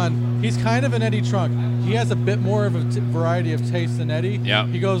explain to John, he's kind of an Eddie Trunk. He has a bit more of a variety of taste than Eddie. Yeah.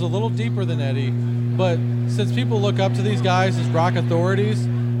 He goes a little deeper than Eddie. But since people look up to these guys as rock authorities,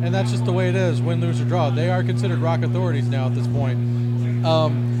 and that's just the way it is, win, lose, or draw, they are considered rock authorities now at this point.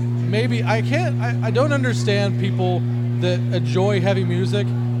 Maybe I don't understand people that enjoy heavy music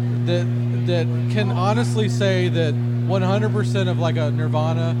that can honestly say that 100% of like a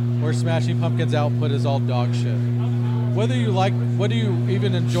Nirvana or Smashing Pumpkins output is all dog shit. Whether you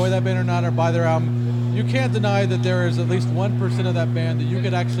even enjoy that band or not, or buy their album, you can't deny that there is at least 1% of that band that you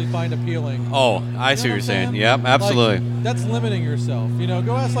could actually find appealing. Oh, I see what you're saying. Yep, absolutely. Like, that's limiting yourself. You know,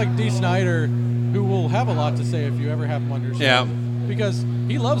 go ask like Dee Snider, who will have a lot to say if you ever have him on your show. Yeah. Because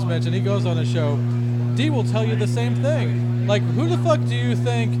he loves Mitch and he goes on a show. Dee will tell you the same thing. Like, who the fuck do you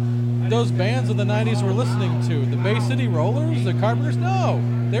think those bands of the 90s were listening to? The Bay City Rollers? The Carpenters? No.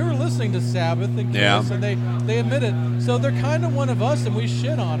 They were listening to Sabbath and Kiss, and they admit it. So they're kind of one of us, and we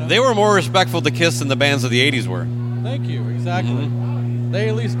shit on them. They were more respectful to Kiss than the bands of the 80s were. Thank you. Exactly. Mm-hmm. they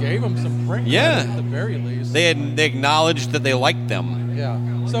at least gave them some ring Yeah. credit at the very least. They acknowledged that they liked them. Yeah.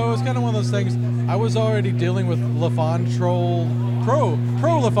 So it was kind of one of those things. I was already dealing with LaFon troll, pro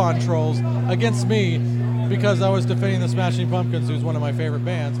LaFon trolls against me because I was defending the Smashing Pumpkins, who's one of my favorite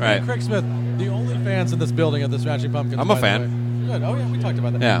bands. Right. And Craig Smith, the only fans in this building of the Smashing Pumpkins. I'm a by the fan. way. Good. Oh yeah, we talked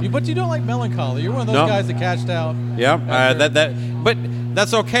about that. Yeah. But you don't like Melancholy. You're one of those No. guys that cashed out. Yeah, after- but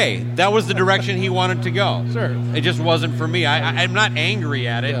that's okay. That was the direction he wanted to go. Sure. It just wasn't for me. I'm not angry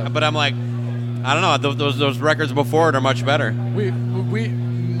at it, Yeah. but I'm like, I don't know. Those records before it are much better.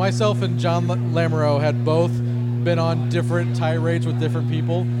 Myself and John Lamoureux had both been on different tirades with different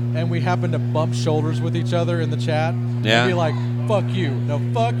people, and we happened to bump shoulders with each other in the chat. Yeah. And be like, fuck you. No,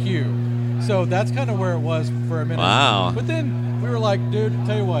 fuck you. So that's kind of where it was for a minute. Wow. But then we were like, dude,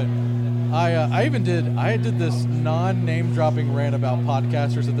 tell you what. I did this non-name dropping rant about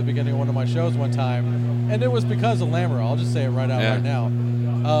podcasters at the beginning of one of my shows one time, and it was because of Lamoureux. I'll just say it right out right now.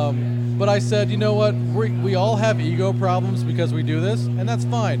 But I said, you know what? We all have ego problems because we do this, and that's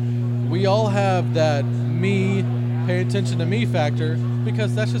fine. We all have that me, pay attention to me factor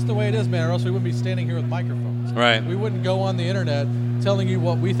because that's just the way it is, man, or else we wouldn't be standing here with microphones. Right. We wouldn't go on the internet telling you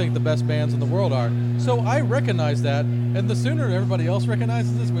what we think the best bands in the world are. So I recognize that, and the sooner everybody else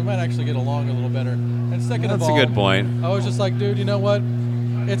recognizes this, we might actually get along a little better. And second of all, That's a good point. I was just like, dude, you know what?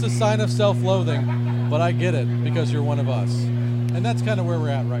 It's a sign of self-loathing, but I get it because you're one of us. And that's kind of where we're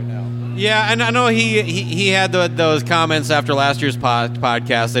at right now. Yeah, and I know he had those comments after last year's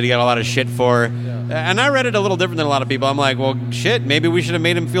podcast that he got a lot of shit for. Yeah. And I read it a little different than a lot of people. I'm like, well, shit, maybe we should have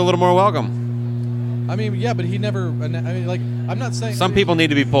made him feel a little more welcome. I mean, yeah, but he never. I mean, like, I'm not saying Some people need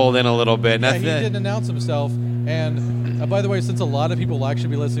to be pulled in a little bit. Yeah, he didn't announce himself. And by the way, since a lot of people will actually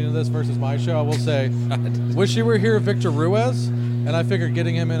be listening to this versus my show, I will say, wish you were here, Victor Ruiz. And I figured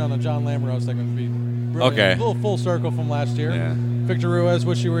getting him in on a John Lamoureux thing would be brilliant. Okay. A little full circle from last year. Yeah. Victor Ruiz,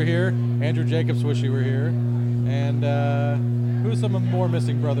 wish you were here. Andrew Jacobs, wish you were here. And who's some more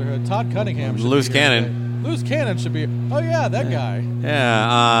missing Brotherhood? Todd Cunningham. should Loose be here Cannon. today. Loose Cannon should be. Oh yeah, that guy.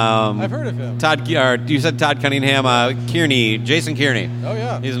 Yeah. I've heard of him. You said Todd Cunningham. Kearney, Jason Kearney. Oh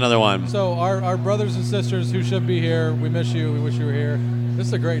yeah. He's another one. So our brothers and sisters who should be here, we miss you. We wish you were here. This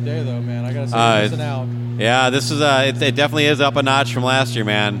is a great day though, man. I gotta say, you're missing out. Yeah, this is it definitely is up a notch from last year,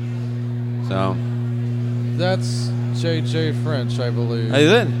 man. So. That's J.J. French, I believe.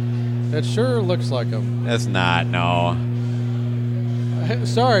 Is it? It sure looks like him. That's not. No.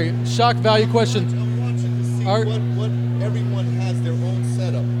 Sorry, shock value question. What everyone has their own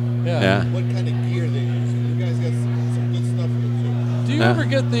setup. Yeah. What kind of gear they use. You guys got some good stuff here too. Do you ever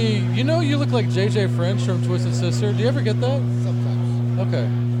get the? You know, you look like J.J. French from Twisted Sister. Do you ever get that? Sometimes. Okay.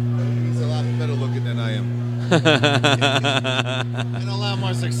 He's a lot better looking than I am. And a lot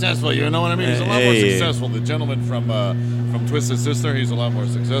more successful, you know what I mean? He's a lot more successful. The gentleman from Twisted Sister, he's a lot more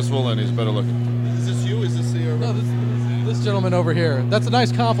successful and he's better looking. Is this you? Is this your... No, this gentleman over here. That's a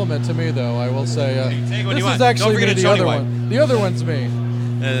nice compliment to me, though. I will say. Take what This you is want. actually Don't forget me, a the Choni other wipe. one. The other one's me.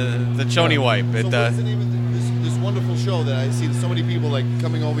 The Choni wipe. So what's the name of this wonderful show that I see so many people like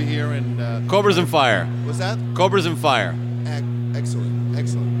coming over here and... Cobras and Fire. What's that? Cobras and Fire. Excellent.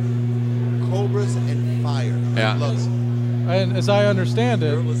 Cobras and Fire. Yeah. I love it. And as I understand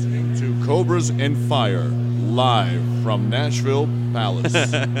You're it, listening to Cobras and Fire, live from Nashville Palace.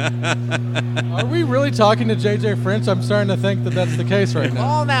 are we really talking to J.J. French? I'm starting to think that that's the case right now.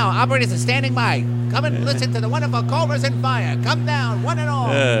 All now, operators are standing by. Come and listen to the wonderful Cobras and Fire. Come down, one and all.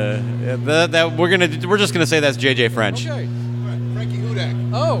 We're just gonna say that's JJ French. Okay. All right, Frankie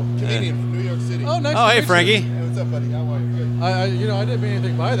Hudak, Oh. Canadian from New York City. Oh, nice. Oh, to hey meet Frankie. you. Hey, what's up, buddy? How are you? Good. I didn't mean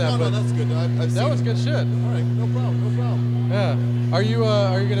anything by that, No, but that's good. I've that seen was it. good shit. All right, no problem. Yeah. Are you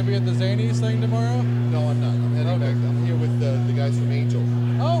gonna be at the Zanies thing tomorrow? No, I'm not. I'm heading back. I'm here with the guys from Angel.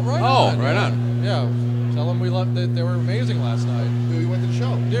 Oh, right Oh, on. right yeah. on. Yeah. Tell them we loved it. They were amazing last night. We went to the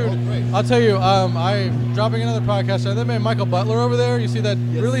show. Dude, Oh, great. I'll tell you, I'm dropping another podcast. That man Michael Butler over there. You see that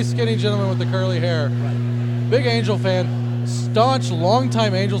really skinny gentleman with the curly hair? Right. Big Angel fan, staunch,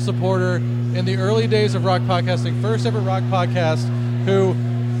 longtime Angel supporter in the early days of rock podcasting. First ever rock podcast. Who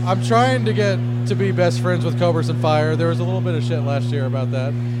I'm trying to get to be best friends with Cobras and Fire. There was a little bit of shit last year about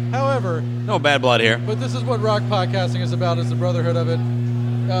that. However, No bad blood here. but this is what rock podcasting is about, is the brotherhood of it.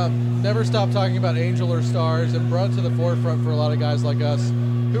 Never stop talking about Angel or Stars, and brought it to the forefront for a lot of guys like us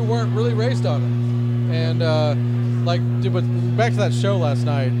who weren't really raised on it. And dude, but back to that show last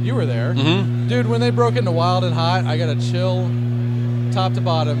night, you were there. Mm-hmm. Dude, when they broke into Wild and Hot, I got a chill top to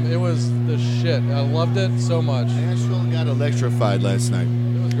bottom. It was the shit. I loved it so much. Nashville got electrified last night.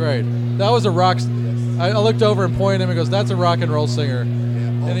 It was great. That was a rock. I looked over and pointed at him and goes, "That's a rock and roll singer."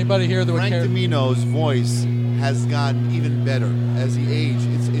 Yeah. Anybody here that would Frank care? Domino's voice has gotten even better as he aged.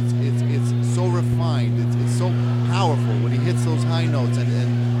 It's so refined. It's so powerful when he hits those high notes, and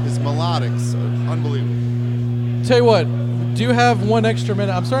his melodics are unbelievable. Tell you what, do you have one extra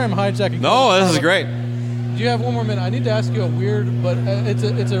minute? I'm sorry I'm hijacking. No, this is great. Do you have one more minute? I need to ask you a weird, but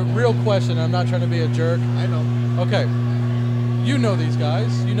it's a real question. I'm not trying to be a jerk. I know. Okay. You know these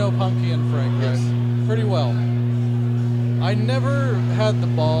guys. You know Punky and Frank, right? Yes. Pretty well. I never had the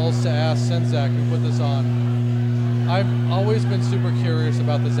balls to ask Senzak who put this on. I've always been super curious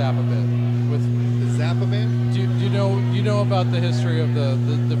about the Zappa bit. With the Zappa band? Do you know about the history of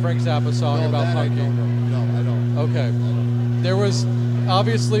the Frank Zappa song about Punky? No, I don't. Okay. There was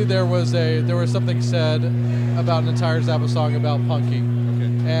something said about an entire Zappa song about Punky.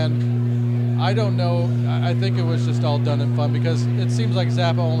 Okay. And I don't know. I think it was just all done in fun because it seems like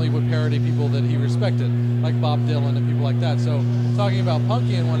Zappa only would parody people that he respected, like Bob Dylan and people like that. So talking about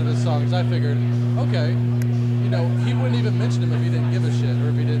Punky in one of his songs, I figured, okay, he wouldn't even mention him if he didn't give a shit or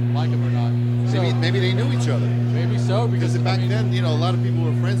if he didn't like him or not. So, maybe they knew each other. Maybe so because back then, a lot of people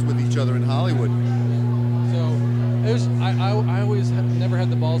were friends with each other in Hollywood. I always never had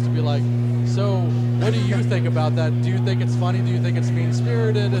the balls to be like, so what do you think about that? Do you think it's funny? Do you think it's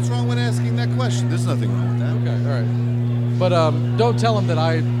mean-spirited? What's wrong with asking that question? There's nothing wrong with that. Okay, all right. But don't tell him that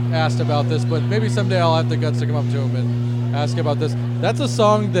I asked about this, but maybe someday I'll have the guts to come up to him and ask about this. That's a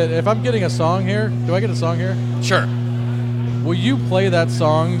song that, if I'm getting a song here, do I get a song here? Sure. Will you play that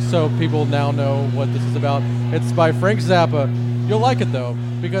song so people now know what this is about? It's by Frank Zappa. You'll like it, though,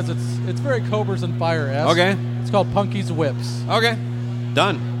 because it's very Cobras and Fire-esque. Okay. It's called Punky's Whips. Okay.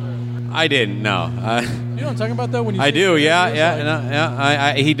 Done. I didn't, no. You know what I'm talking about, though? When you I do,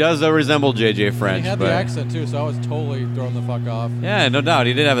 yeah. He does resemble J.J. French. He had the accent, too, so I was totally thrown the fuck off. Yeah, no doubt.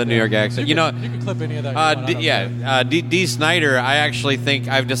 He did have a New York accent. You can clip any of that. D. Snyder, I actually think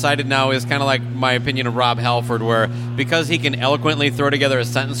I've decided now is kind of like my opinion of Rob Halford, where because he can eloquently throw together a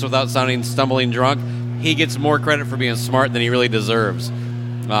sentence without sounding stumbling drunk, he gets more credit for being smart than he really deserves.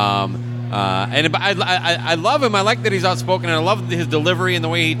 I love him. I like that he's outspoken, and I love his delivery and the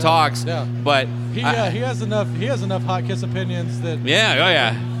way he talks. Yeah. But he has enough hot kiss opinions that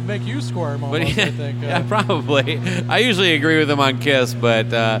make you squirm almost, I think. Yeah, probably. I usually agree with him on Kiss,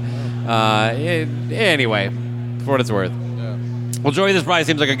 but anyway, for what it's worth. Yeah. Well, Joey, this probably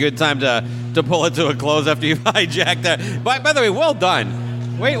seems like a good time to pull it to a close after you've hijacked that. By the way, well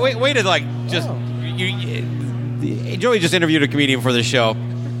done. Wait to just Joey just interviewed a comedian for the show.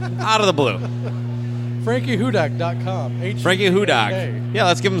 Out of the blue. FrankieHudak.com. Frankie Hudak. Yeah,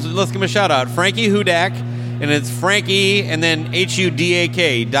 let's give him a shout out. Frankie Hudak, and it's Frankie and then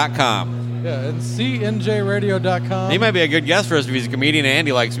HUDAK.com. Yeah, and CNJRadio.com. He might be a good guest for us if he's a comedian and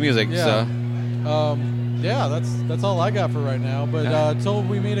he likes music. Yeah. So. That's all I got for right now. But until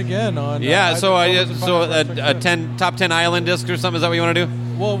we meet again on top 10 island discs or something. Is that what you want to do?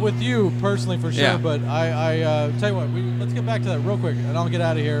 Well, with you personally for sure. Yeah. But I tell you what, let's get back to that real quick, and I'll get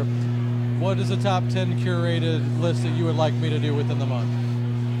out of here. What is a top 10 curated list that you would like me to do within the month?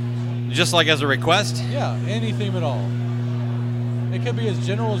 Just like as a request? Yeah, any theme at all. It could be as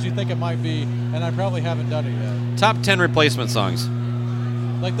general as you think it might be, and I probably haven't done it yet. Top 10 replacement songs.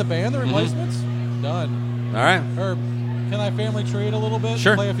 Like the band, the Replacements? Done. All right. Or can I family tree it a little bit?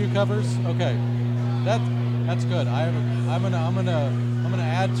 Sure. Play a few covers. Okay, that's good. I'm gonna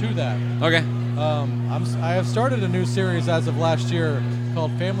add to that. Okay. I have started a new series as of last year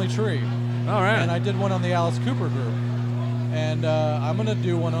called Family Tree. All right. And I did one on the Alice Cooper group, and I'm gonna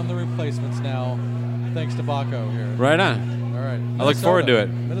do one on the Replacements now, thanks to Baco here. Right on. All right. I look forward to it.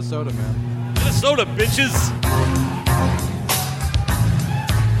 Minnesota, man. Minnesota, bitches.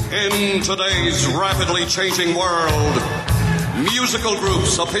 In today's rapidly changing world, musical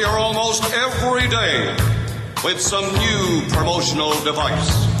groups appear almost every day with some new promotional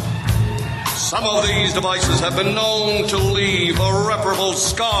device. Some of these devices have been known to leave irreparable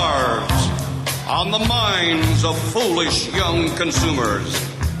scars on the minds of foolish young consumers.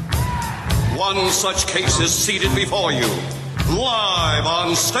 One such case is seated before you, live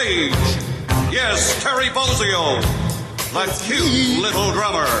on stage. Yes, Terry Bozzio, that cute little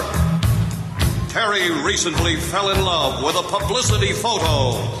drummer. Terry recently fell in love with a publicity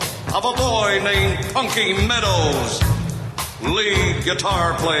photo of a boy named Punky Meadows, lead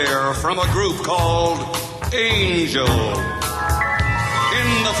guitar player from a group called Angel.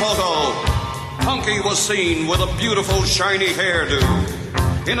 In the photo, Punky was seen with a beautiful shiny hairdo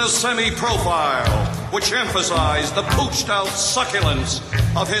in a semi-profile which emphasized the pooched-out succulence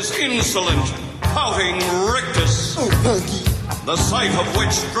of his insolent, pouting rictus. Oh, Punky. The sight of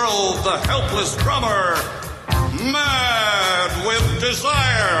which drove the helpless drummer mad with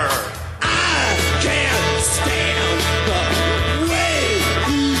desire. I can't stand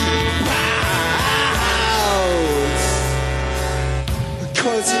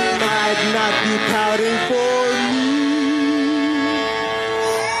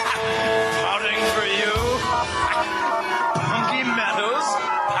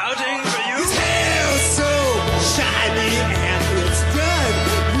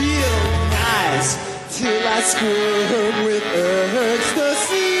scrub with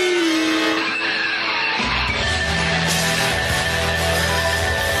ecstasy.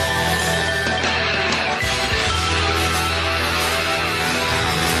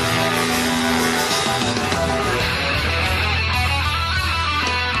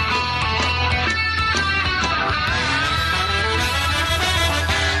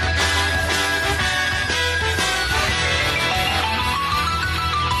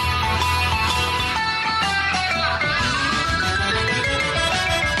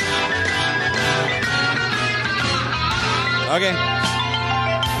 Okay.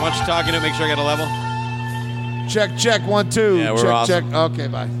 Why don't you talk into it, make sure I got a level? Check, 1, 2. Yeah, we're check, awesome. check. Okay,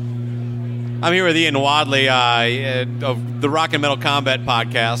 bye. I'm here with Ian Wadley of the Rock and Metal Combat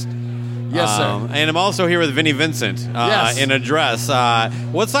podcast. Yes, sir. And I'm also here with Vinnie Vincent Yes. in a dress.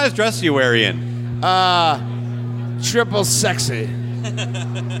 What size dress do you wear, Ian? Triple sexy.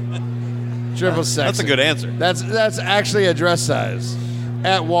 Triple sexy. That's a good answer. That's actually a dress size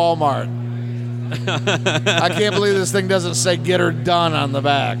at Walmart. I can't believe this thing doesn't say "Get her done" on the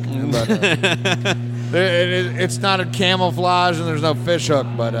back. But, it's not a camouflage and there's no fish hook.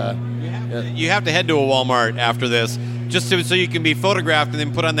 But you have to head to a Walmart after this, just so you can be photographed and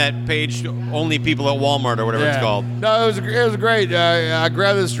then put on that page. Only people at Walmart or whatever it's called. No, it was great. I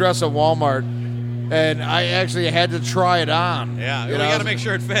grabbed this dress at Walmart, and I actually had to try it on. Yeah, you got to make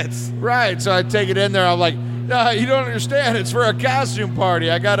sure it fits. Right. So I take it in there. I'm like, no, you don't understand. It's for a costume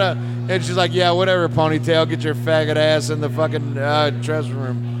party. I gotta. And she's like, yeah, whatever, ponytail. Get your faggot ass in the fucking dressing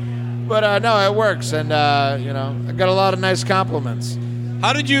room. But no, it works, and I got a lot of nice compliments.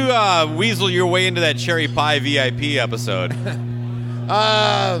 How did you weasel your way into that cherry pie VIP episode?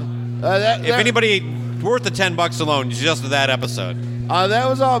 If anybody worth the $10 alone, just for that episode. That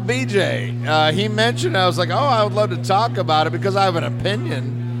was all BJ. He mentioned, I was like, oh, I would love to talk about it because I have an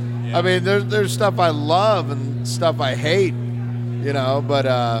opinion. Yeah. I mean, there's stuff I love and stuff I hate, but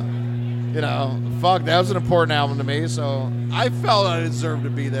fuck, that was an important album to me, so I felt I deserved to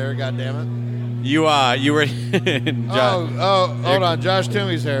be there, goddammit. You were hold on, Josh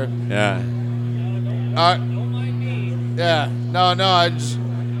Toomey's here. Yeah. No, I just,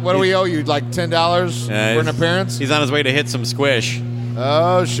 what do we owe you, like $10 for an appearance? He's on his way to hit some squish.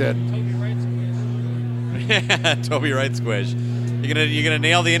 Oh shit. Toby Wright squish. You gonna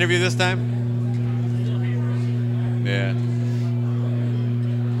nail the interview this time? Yeah.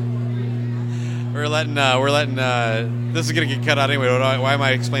 We're letting this is gonna get cut out anyway. Why am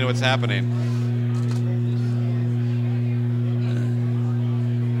I explaining what's happening?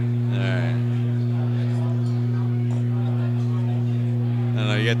 All right. I don't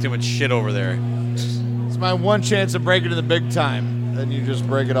know. You got too much shit over there. It's my one chance of breaking in the big time. Then you just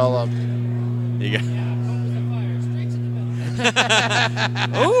break it all up. You got.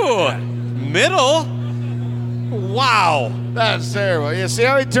 Ooh, middle. Wow. That's terrible. You see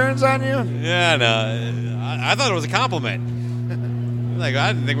how he turns on you? Yeah, no. I thought it was a compliment. Like,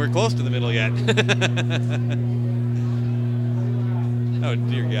 I didn't think we were close to the middle yet. Oh,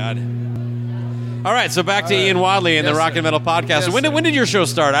 dear God. All right, so back to Ian Wadley and the Rock and Metal Podcast. Yes, when did your show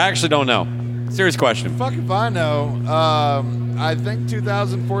start? I actually don't know. Serious question. Fuck if I know. I think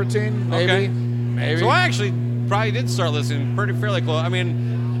 2014, maybe. Okay. Maybe. So I actually probably did start listening fairly close. I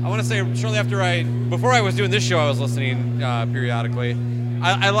mean, I want to say shortly after before I was doing this show, I was listening periodically.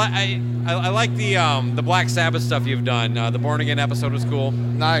 I like the Black Sabbath stuff you've done. The Born Again episode was cool.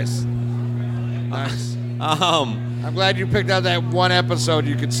 Nice. I'm glad you picked out that one episode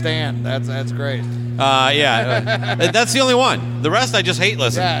you could stand. That's great. Yeah, that's the only one. The rest I just hate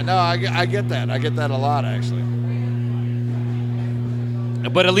listening. Yeah, no, I get that. I get that a lot actually.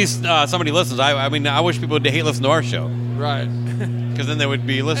 But at least somebody listens. I mean, I wish people would hate listen to our show. Right. Because then they would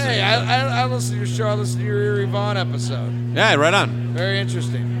be listening. Hey, I listen to your show. I listen to your Erie Vaughn episode. Yeah, right on. Very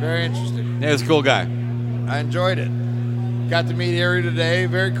interesting. Very interesting. Yeah, he's a cool guy. I enjoyed it. Got to meet Erie today.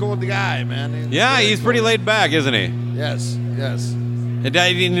 Very cool guy, man. He's pretty laid back, isn't he? Yes.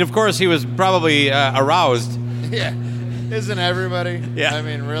 And of course, he was probably aroused. Yeah. Isn't everybody? Yeah. I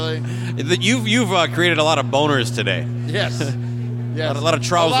mean, really? You've created a lot of boners today. Yes. Yes. A lot of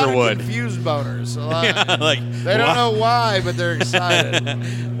trouser wood. A lot of confused boners. They don't why? know why, but they're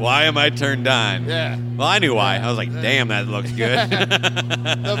excited. Why am I turned on? Yeah. Well, I knew why. I was like, damn, that looks good.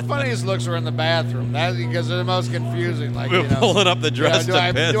 The funniest looks were in the bathroom. That's because they're the most confusing. Like, We're pulling up the dress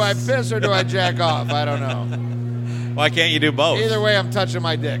to piss. Do I piss or do I jack off? I don't know. Why can't you do both? Either way, I'm touching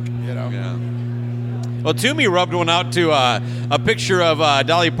my dick, Yeah. Well, Toomey rubbed one out to a picture of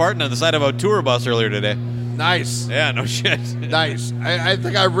Dolly Parton on the side of a tour bus earlier today. Nice. Yeah, no shit. Nice. I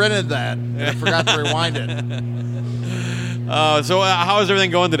think I rented that. And I forgot to rewind it. So how is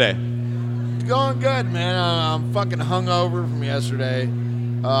everything going today? going good, man. I'm fucking hungover from yesterday.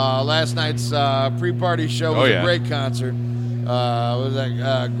 Last night's pre-party show was a great concert. Was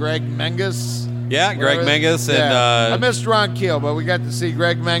that Greg Menges? Yeah, Greg Menges. And I missed Ron Keel, but we got to see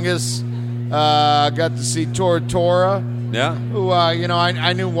Greg Menges. Got to see Tora. Yeah. Who,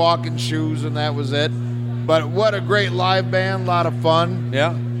 I knew Walking Shoes, and that was it. But what a great live band. A lot of fun.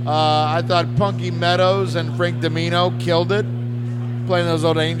 Yeah. I thought Punky Meadows and Frank Domino killed it. Playing those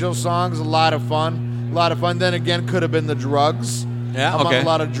old Angel songs. A lot of fun. A lot of fun. Then again, could have been the drugs. Yeah, I'm okay. on a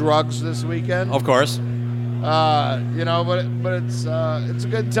lot of drugs this weekend. Of course. But it's a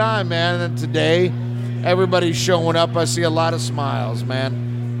good time, man. And today, everybody's showing up. I see a lot of smiles,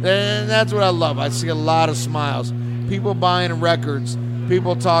 man. And that's what I love. I see a lot of smiles. People buying records,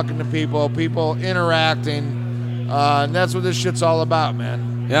 people talking to people, people interacting. And that's what this shit's all about,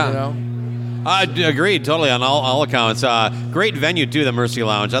 man. Yeah. You know? I agreed totally on all accounts. Great venue, too, the Mercy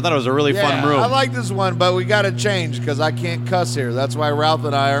Lounge. I thought it was a really fun room. I like this one, but we got to change because I can't cuss here. That's why Ralph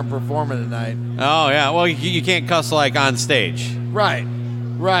and I aren't performing tonight. Oh, yeah. Well, you can't cuss, like, on stage. Right.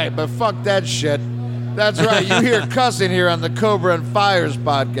 But fuck that shit. That's right. You hear cussing here on the Cobra and Fires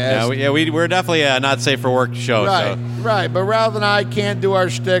podcast. We're definitely a not safe for work show. Right. But Ralph and I can't do our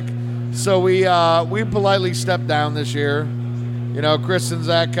shtick, so we politely stepped down this year. You know, Chris and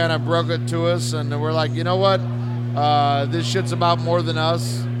Zach kind of broke it to us, and we're like, you know what? This shit's about more than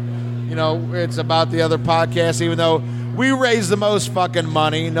us. You know, it's about the other podcasts, even though we raise the most fucking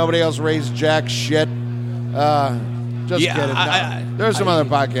money. Nobody else raised jack shit. Just kidding. No. There's some other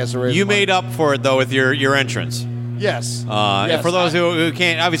podcasts that raise You money. made up for it, though, with your entrance. Yes. Yes. For those who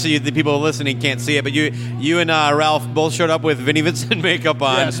can't, obviously the people listening can't see it, but you and Ralph both showed up with Vinnie Vincent makeup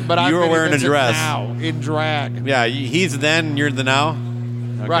on. Yes, but you were Vinnie wearing Vincent a dress now in drag. Yeah, he's then, you're the now.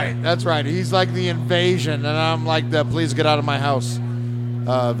 Okay. Right, that's right. He's like the invasion, and I'm like the please get out of my house,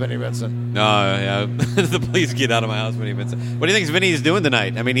 Vinnie Vincent. No, yeah, the please get out of my house, Vinnie Vincent. What do you think Vinny's doing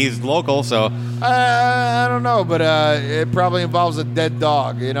tonight? I mean, he's local, so. I don't know, but it probably involves a dead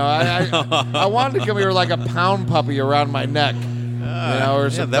dog. You know, I wanted to come here like a pound puppy around my neck, or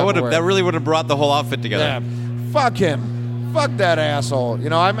something. That really would have brought the whole outfit together. Yeah, fuck him, fuck that asshole. You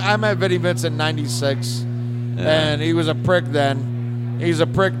know, I met Vinnie Vincent in '96, and he was a prick then. He's a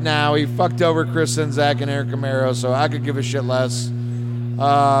prick now. He fucked over Chris Sinzak and Eric Camaro, so I could give a shit less.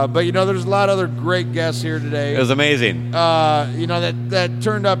 But, you know, there's a lot of other great guests here today. It was amazing. You know, that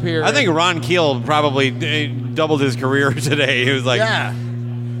turned up here. I think Ron Keel probably doubled his career today. He was like...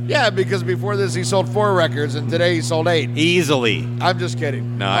 Yeah, because before this he sold 4 records, and today he sold 8. Easily. I'm just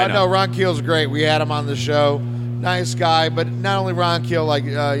kidding. No, I know. No, Ron Keel's great. We had him on the show. Nice guy, but not only Ron Keel, like,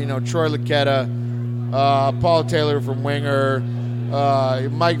 Troy Lucchetta, Paul Taylor from Winger,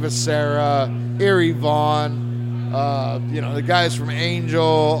 Mike Becerra, Erie Vaughn, the guys from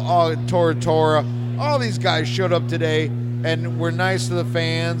Angel, Tora. All these guys showed up today and were nice to the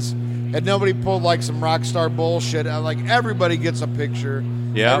fans, and nobody pulled like some rock star bullshit. Like everybody gets a picture,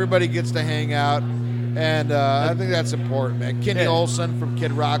 everybody gets to hang out, and I think that's important, man. Kenny Olson from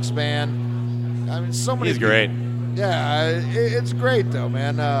Kid Rock's band. I mean, so many. He's great. Yeah, it's great though,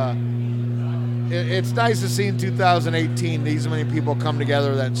 man. It's nice to see in 2018 these many people come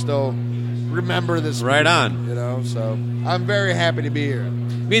together that still remember this. Right music, on. You know, so I'm very happy to be here.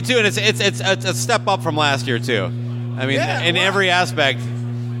 Me too, and it's a step up from last year too. I mean, in every aspect,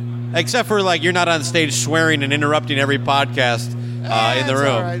 except for like you're not on stage swearing and interrupting every podcast in the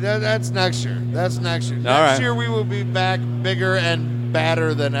room. All right. That's next year. Next year we will be back bigger and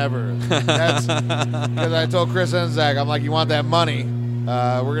badder than ever. That's because I told Chris and Zach, I'm like, you want that money?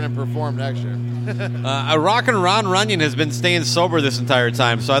 We're going to perform next year. Rockin' Ron Runyon has been staying sober this entire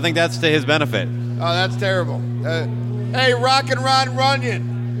time, so I think that's to his benefit. Oh, that's terrible. Hey, Rockin' Ron Runyon.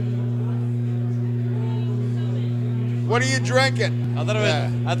 What are you drinking? I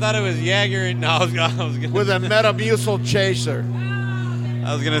thought it was Jaeger. No, I was gonna with a Metamucil chaser.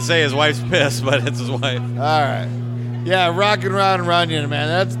 I was gonna say his wife's pissed, but it's his wife. All right. Yeah, Rockin' Ron Runyon,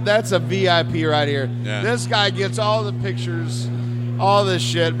 man. That's a VIP right here. Yeah. This guy gets all the pictures, all this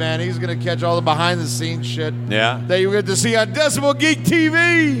shit, man. He's going to catch all the behind-the-scenes shit that you get to see on Decibel Geek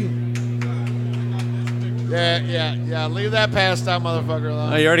TV. Yeah. Leave that passed out motherfucker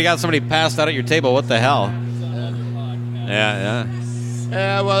alone. Oh, you already got somebody passed out at your table. What the hell? Yeah.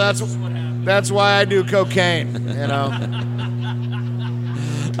 Yeah, well, that's why I do cocaine, you know.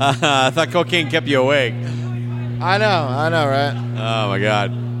 I thought cocaine kept you awake. I know, right? Oh, my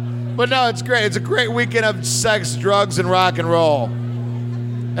God. But no, it's great. It's a great weekend of sex, drugs, and rock and roll.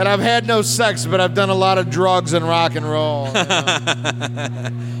 And I've had no sex, but I've done a lot of drugs and rock and roll. You know?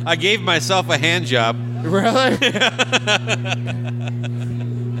 I gave myself a hand job. Really?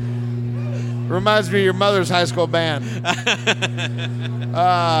 Reminds me of your mother's high school band.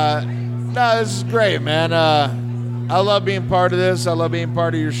 No, this is great, man. I love being part of this. I love being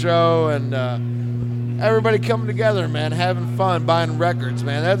part of your show, and everybody coming together, man, having fun, buying records,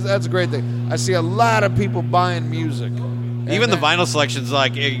 man. That's a great thing. I see a lot of people buying music. Even the vinyl selection's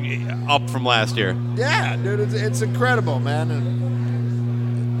like up from last year. Yeah, dude, it's incredible, man.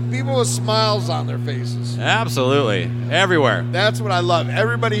 And people with smiles on their faces. Absolutely, everywhere. That's what I love.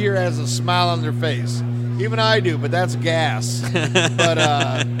 Everybody here has a smile on their face. Even I do, but that's gas.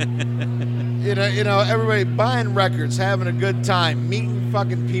 But you know, everybody buying records, having a good time, meeting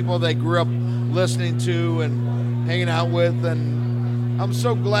fucking people they grew up listening to and hanging out with, and I'm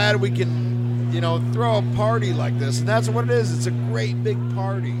so glad we can, you know, throw a party like this, and that's what it is. It's a great big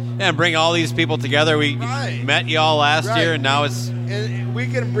party. Yeah, and bring all these people together. We met you all last year, and now it's... And we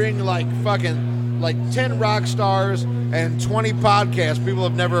can bring like fucking like 10 rock stars and 20 podcasts people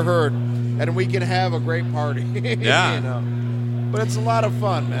have never heard, and we can have a great party. Yeah. You know? But it's a lot of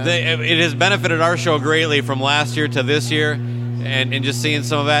fun, man. It has benefited our show greatly from last year to this year, and just seeing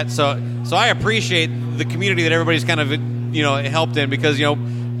some of that. So I appreciate the community that everybody's kind of, you know, helped in, because you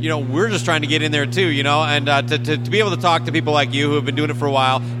know we're just trying to get in there too, you know, and to be able to talk to people like you who have been doing it for a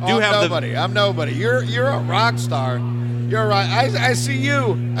while. I'm nobody. You're a rock star. You're right. I see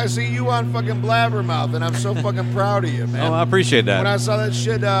you. I see you on fucking Blabbermouth, and I'm so fucking proud of you, man. Oh, I appreciate that. When I saw that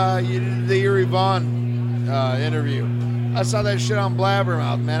shit, you did the Erie Vaughn interview. I saw that shit on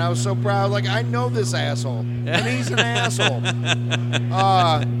Blabbermouth, man. I was so proud. Like, I know this asshole, and he's an asshole.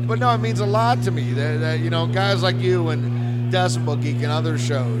 But no, it means a lot to me that you know, guys like you and Decibel Geek and other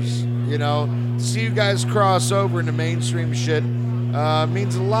shows, you know, to see you guys cross over into mainstream shit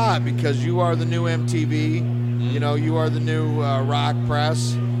means a lot, because you are the new MTV. You know, you are the new rock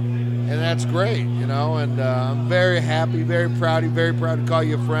press, and that's great, you know, and I'm very happy, very proud to call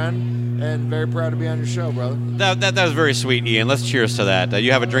you a friend, and very proud to be on your show, brother. That was very sweet, Ian. Let's cheers to that.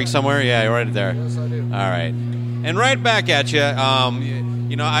 You have a drink somewhere? Yeah, you're right there. Yes, I do. All right. And right back at you,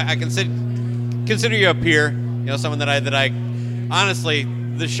 you know, I consider you a peer, you know, someone that I honestly,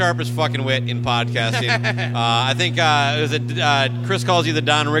 the sharpest fucking wit in podcasting. I think Chris calls you the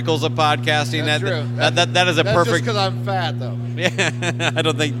Don Rickles of podcasting. That's true. That is a that's perfect. Just because I'm fat, though. Yeah,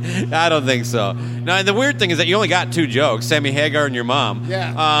 I don't think so. Now, and the weird thing is that you only got 2 jokes: Sammy Hagar and your mom.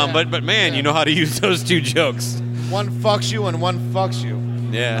 Yeah. But man, you know how to use those 2 jokes. One fucks you and one fucks you.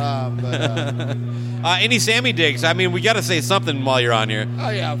 Yeah. Any Sammy digs? I mean, we got to say something while you're on here. Oh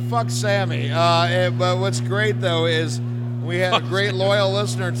yeah, fuck Sammy. But what's great though is we had a great loyal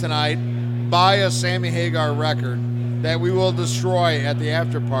listener tonight buy a Sammy Hagar record that we will destroy at the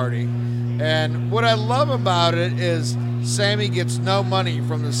after party. And what I love about it is Sammy gets no money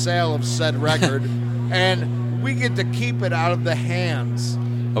from the sale of said record, and we get to keep it out of the hands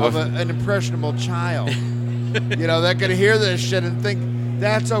of an impressionable child. You know, that could hear this shit and think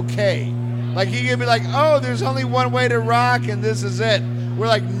that's okay. Like, he could be like, oh, there's only one way to rock and this is it. We're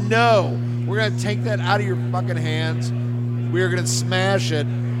like, no, we're going to take that out of your fucking hands. We are going to smash it,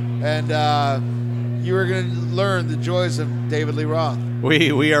 and you are going to learn the joys of David Lee Roth.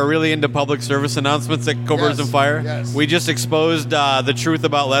 We are really into public service announcements at Cobras and Fire. Yes. We just exposed the truth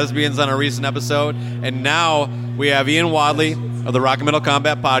about lesbians on a recent episode, and now we have Ian Wadley of the Rock and Metal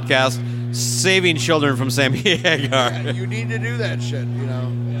Combat Podcast saving children from Sammy Hagar. Yeah, you need to do that shit, you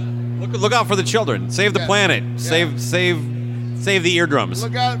know. Look out for the children. Save the planet. Yeah. Save the eardrums.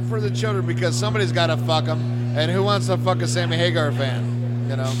 Look out for the children, because somebody's got to fuck them, and who wants to fuck a Sammy Hagar fan,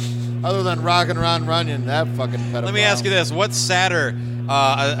 you know? Other than Rockin' Ron Runyon, that fucking pedophile. Let me ask you this. What's sadder,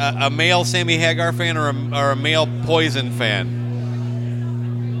 a male Sammy Hagar fan or a male Poison fan?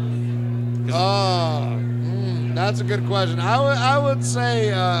 That's a good question. I would say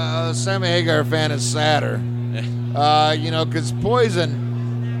a Sammy Hagar fan is sadder. You know, because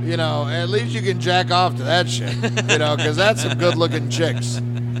Poison, you know, at least you can jack off to that shit. You know, because that's some good-looking chicks.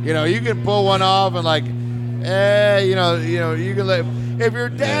 You know, you can pull one off and like, you know, you can let. If your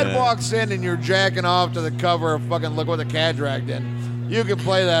dad walks in and you're jacking off to the cover of fucking Look What the Cat Dragged In, you can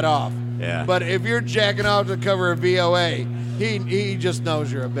play that off. Yeah. But if you're jacking off to the cover of VOA, he just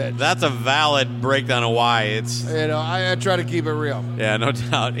knows you're a bitch. That's a valid breakdown of why it's. You know, I try to keep it real. Yeah, no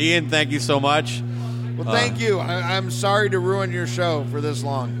doubt. Ian, thank you so much. Well, thank you. I'm sorry to ruin your show for this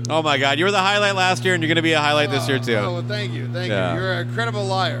long. Oh my God, you were the highlight last year, and you're going to be a highlight this year too. Oh, well, thank you. You're a credible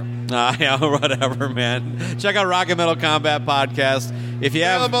liar. Yeah, whatever, man. Check out Rock and Metal Combat Podcast. If you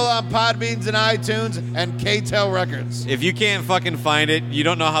available on Podbeans and iTunes and KTEL Records. If you can't fucking find it, you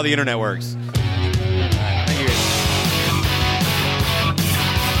don't know how the internet works. Thank you.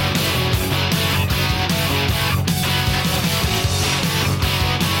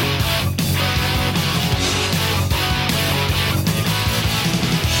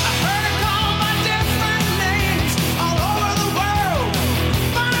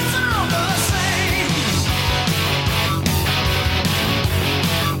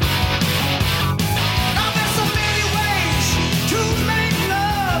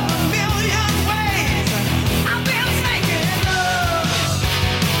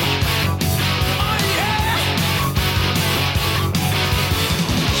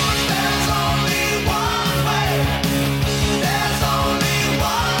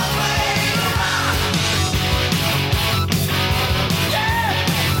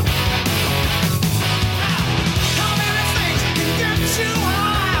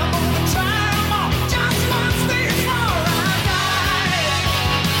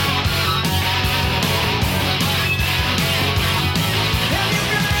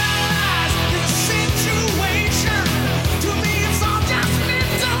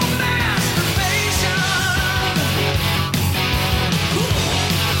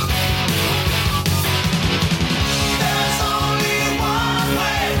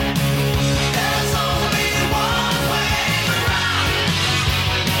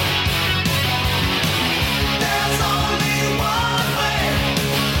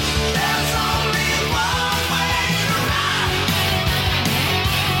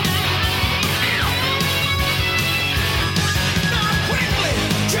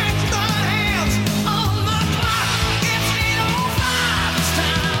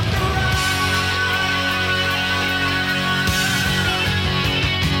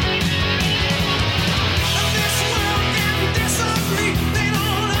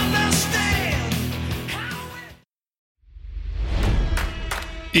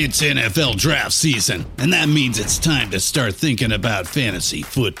 It's NFL draft season, and that means it's time to start thinking about fantasy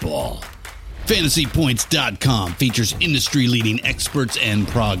football. FantasyPoints.com features industry-leading experts and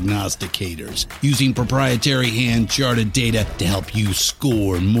prognosticators using proprietary hand-charted data to help you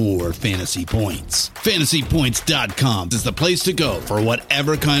score more fantasy points. FantasyPoints.com is the place to go for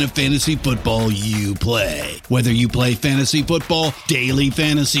whatever kind of fantasy football you play. Whether you play fantasy football, daily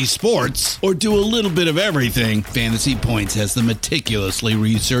fantasy sports, or do a little bit of everything, Fantasy Points has the meticulously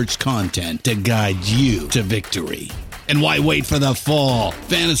researched content to guide you to victory. And why wait for the fall?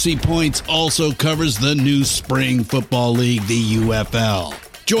 Fantasy Points also covers the new spring football league, the UFL.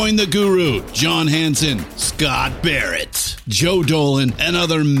 Join the guru, John Hansen, Scott Barrett, Joe Dolan, and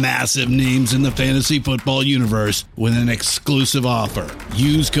other massive names in the fantasy football universe with an exclusive offer.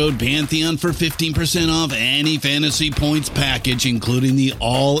 Use code Pantheon for 15% off any Fantasy Points package, including the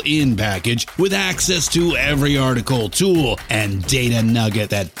all-in package, with access to every article, tool, and data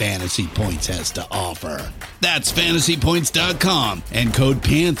nugget that Fantasy Points has to offer. That's FantasyPoints.com and code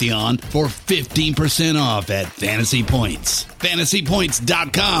Pantheon for 15% off at Fantasy Points.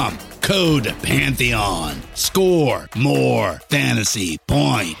 FantasyPoints.com, code Pantheon. Score more fantasy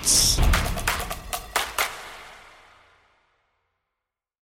points.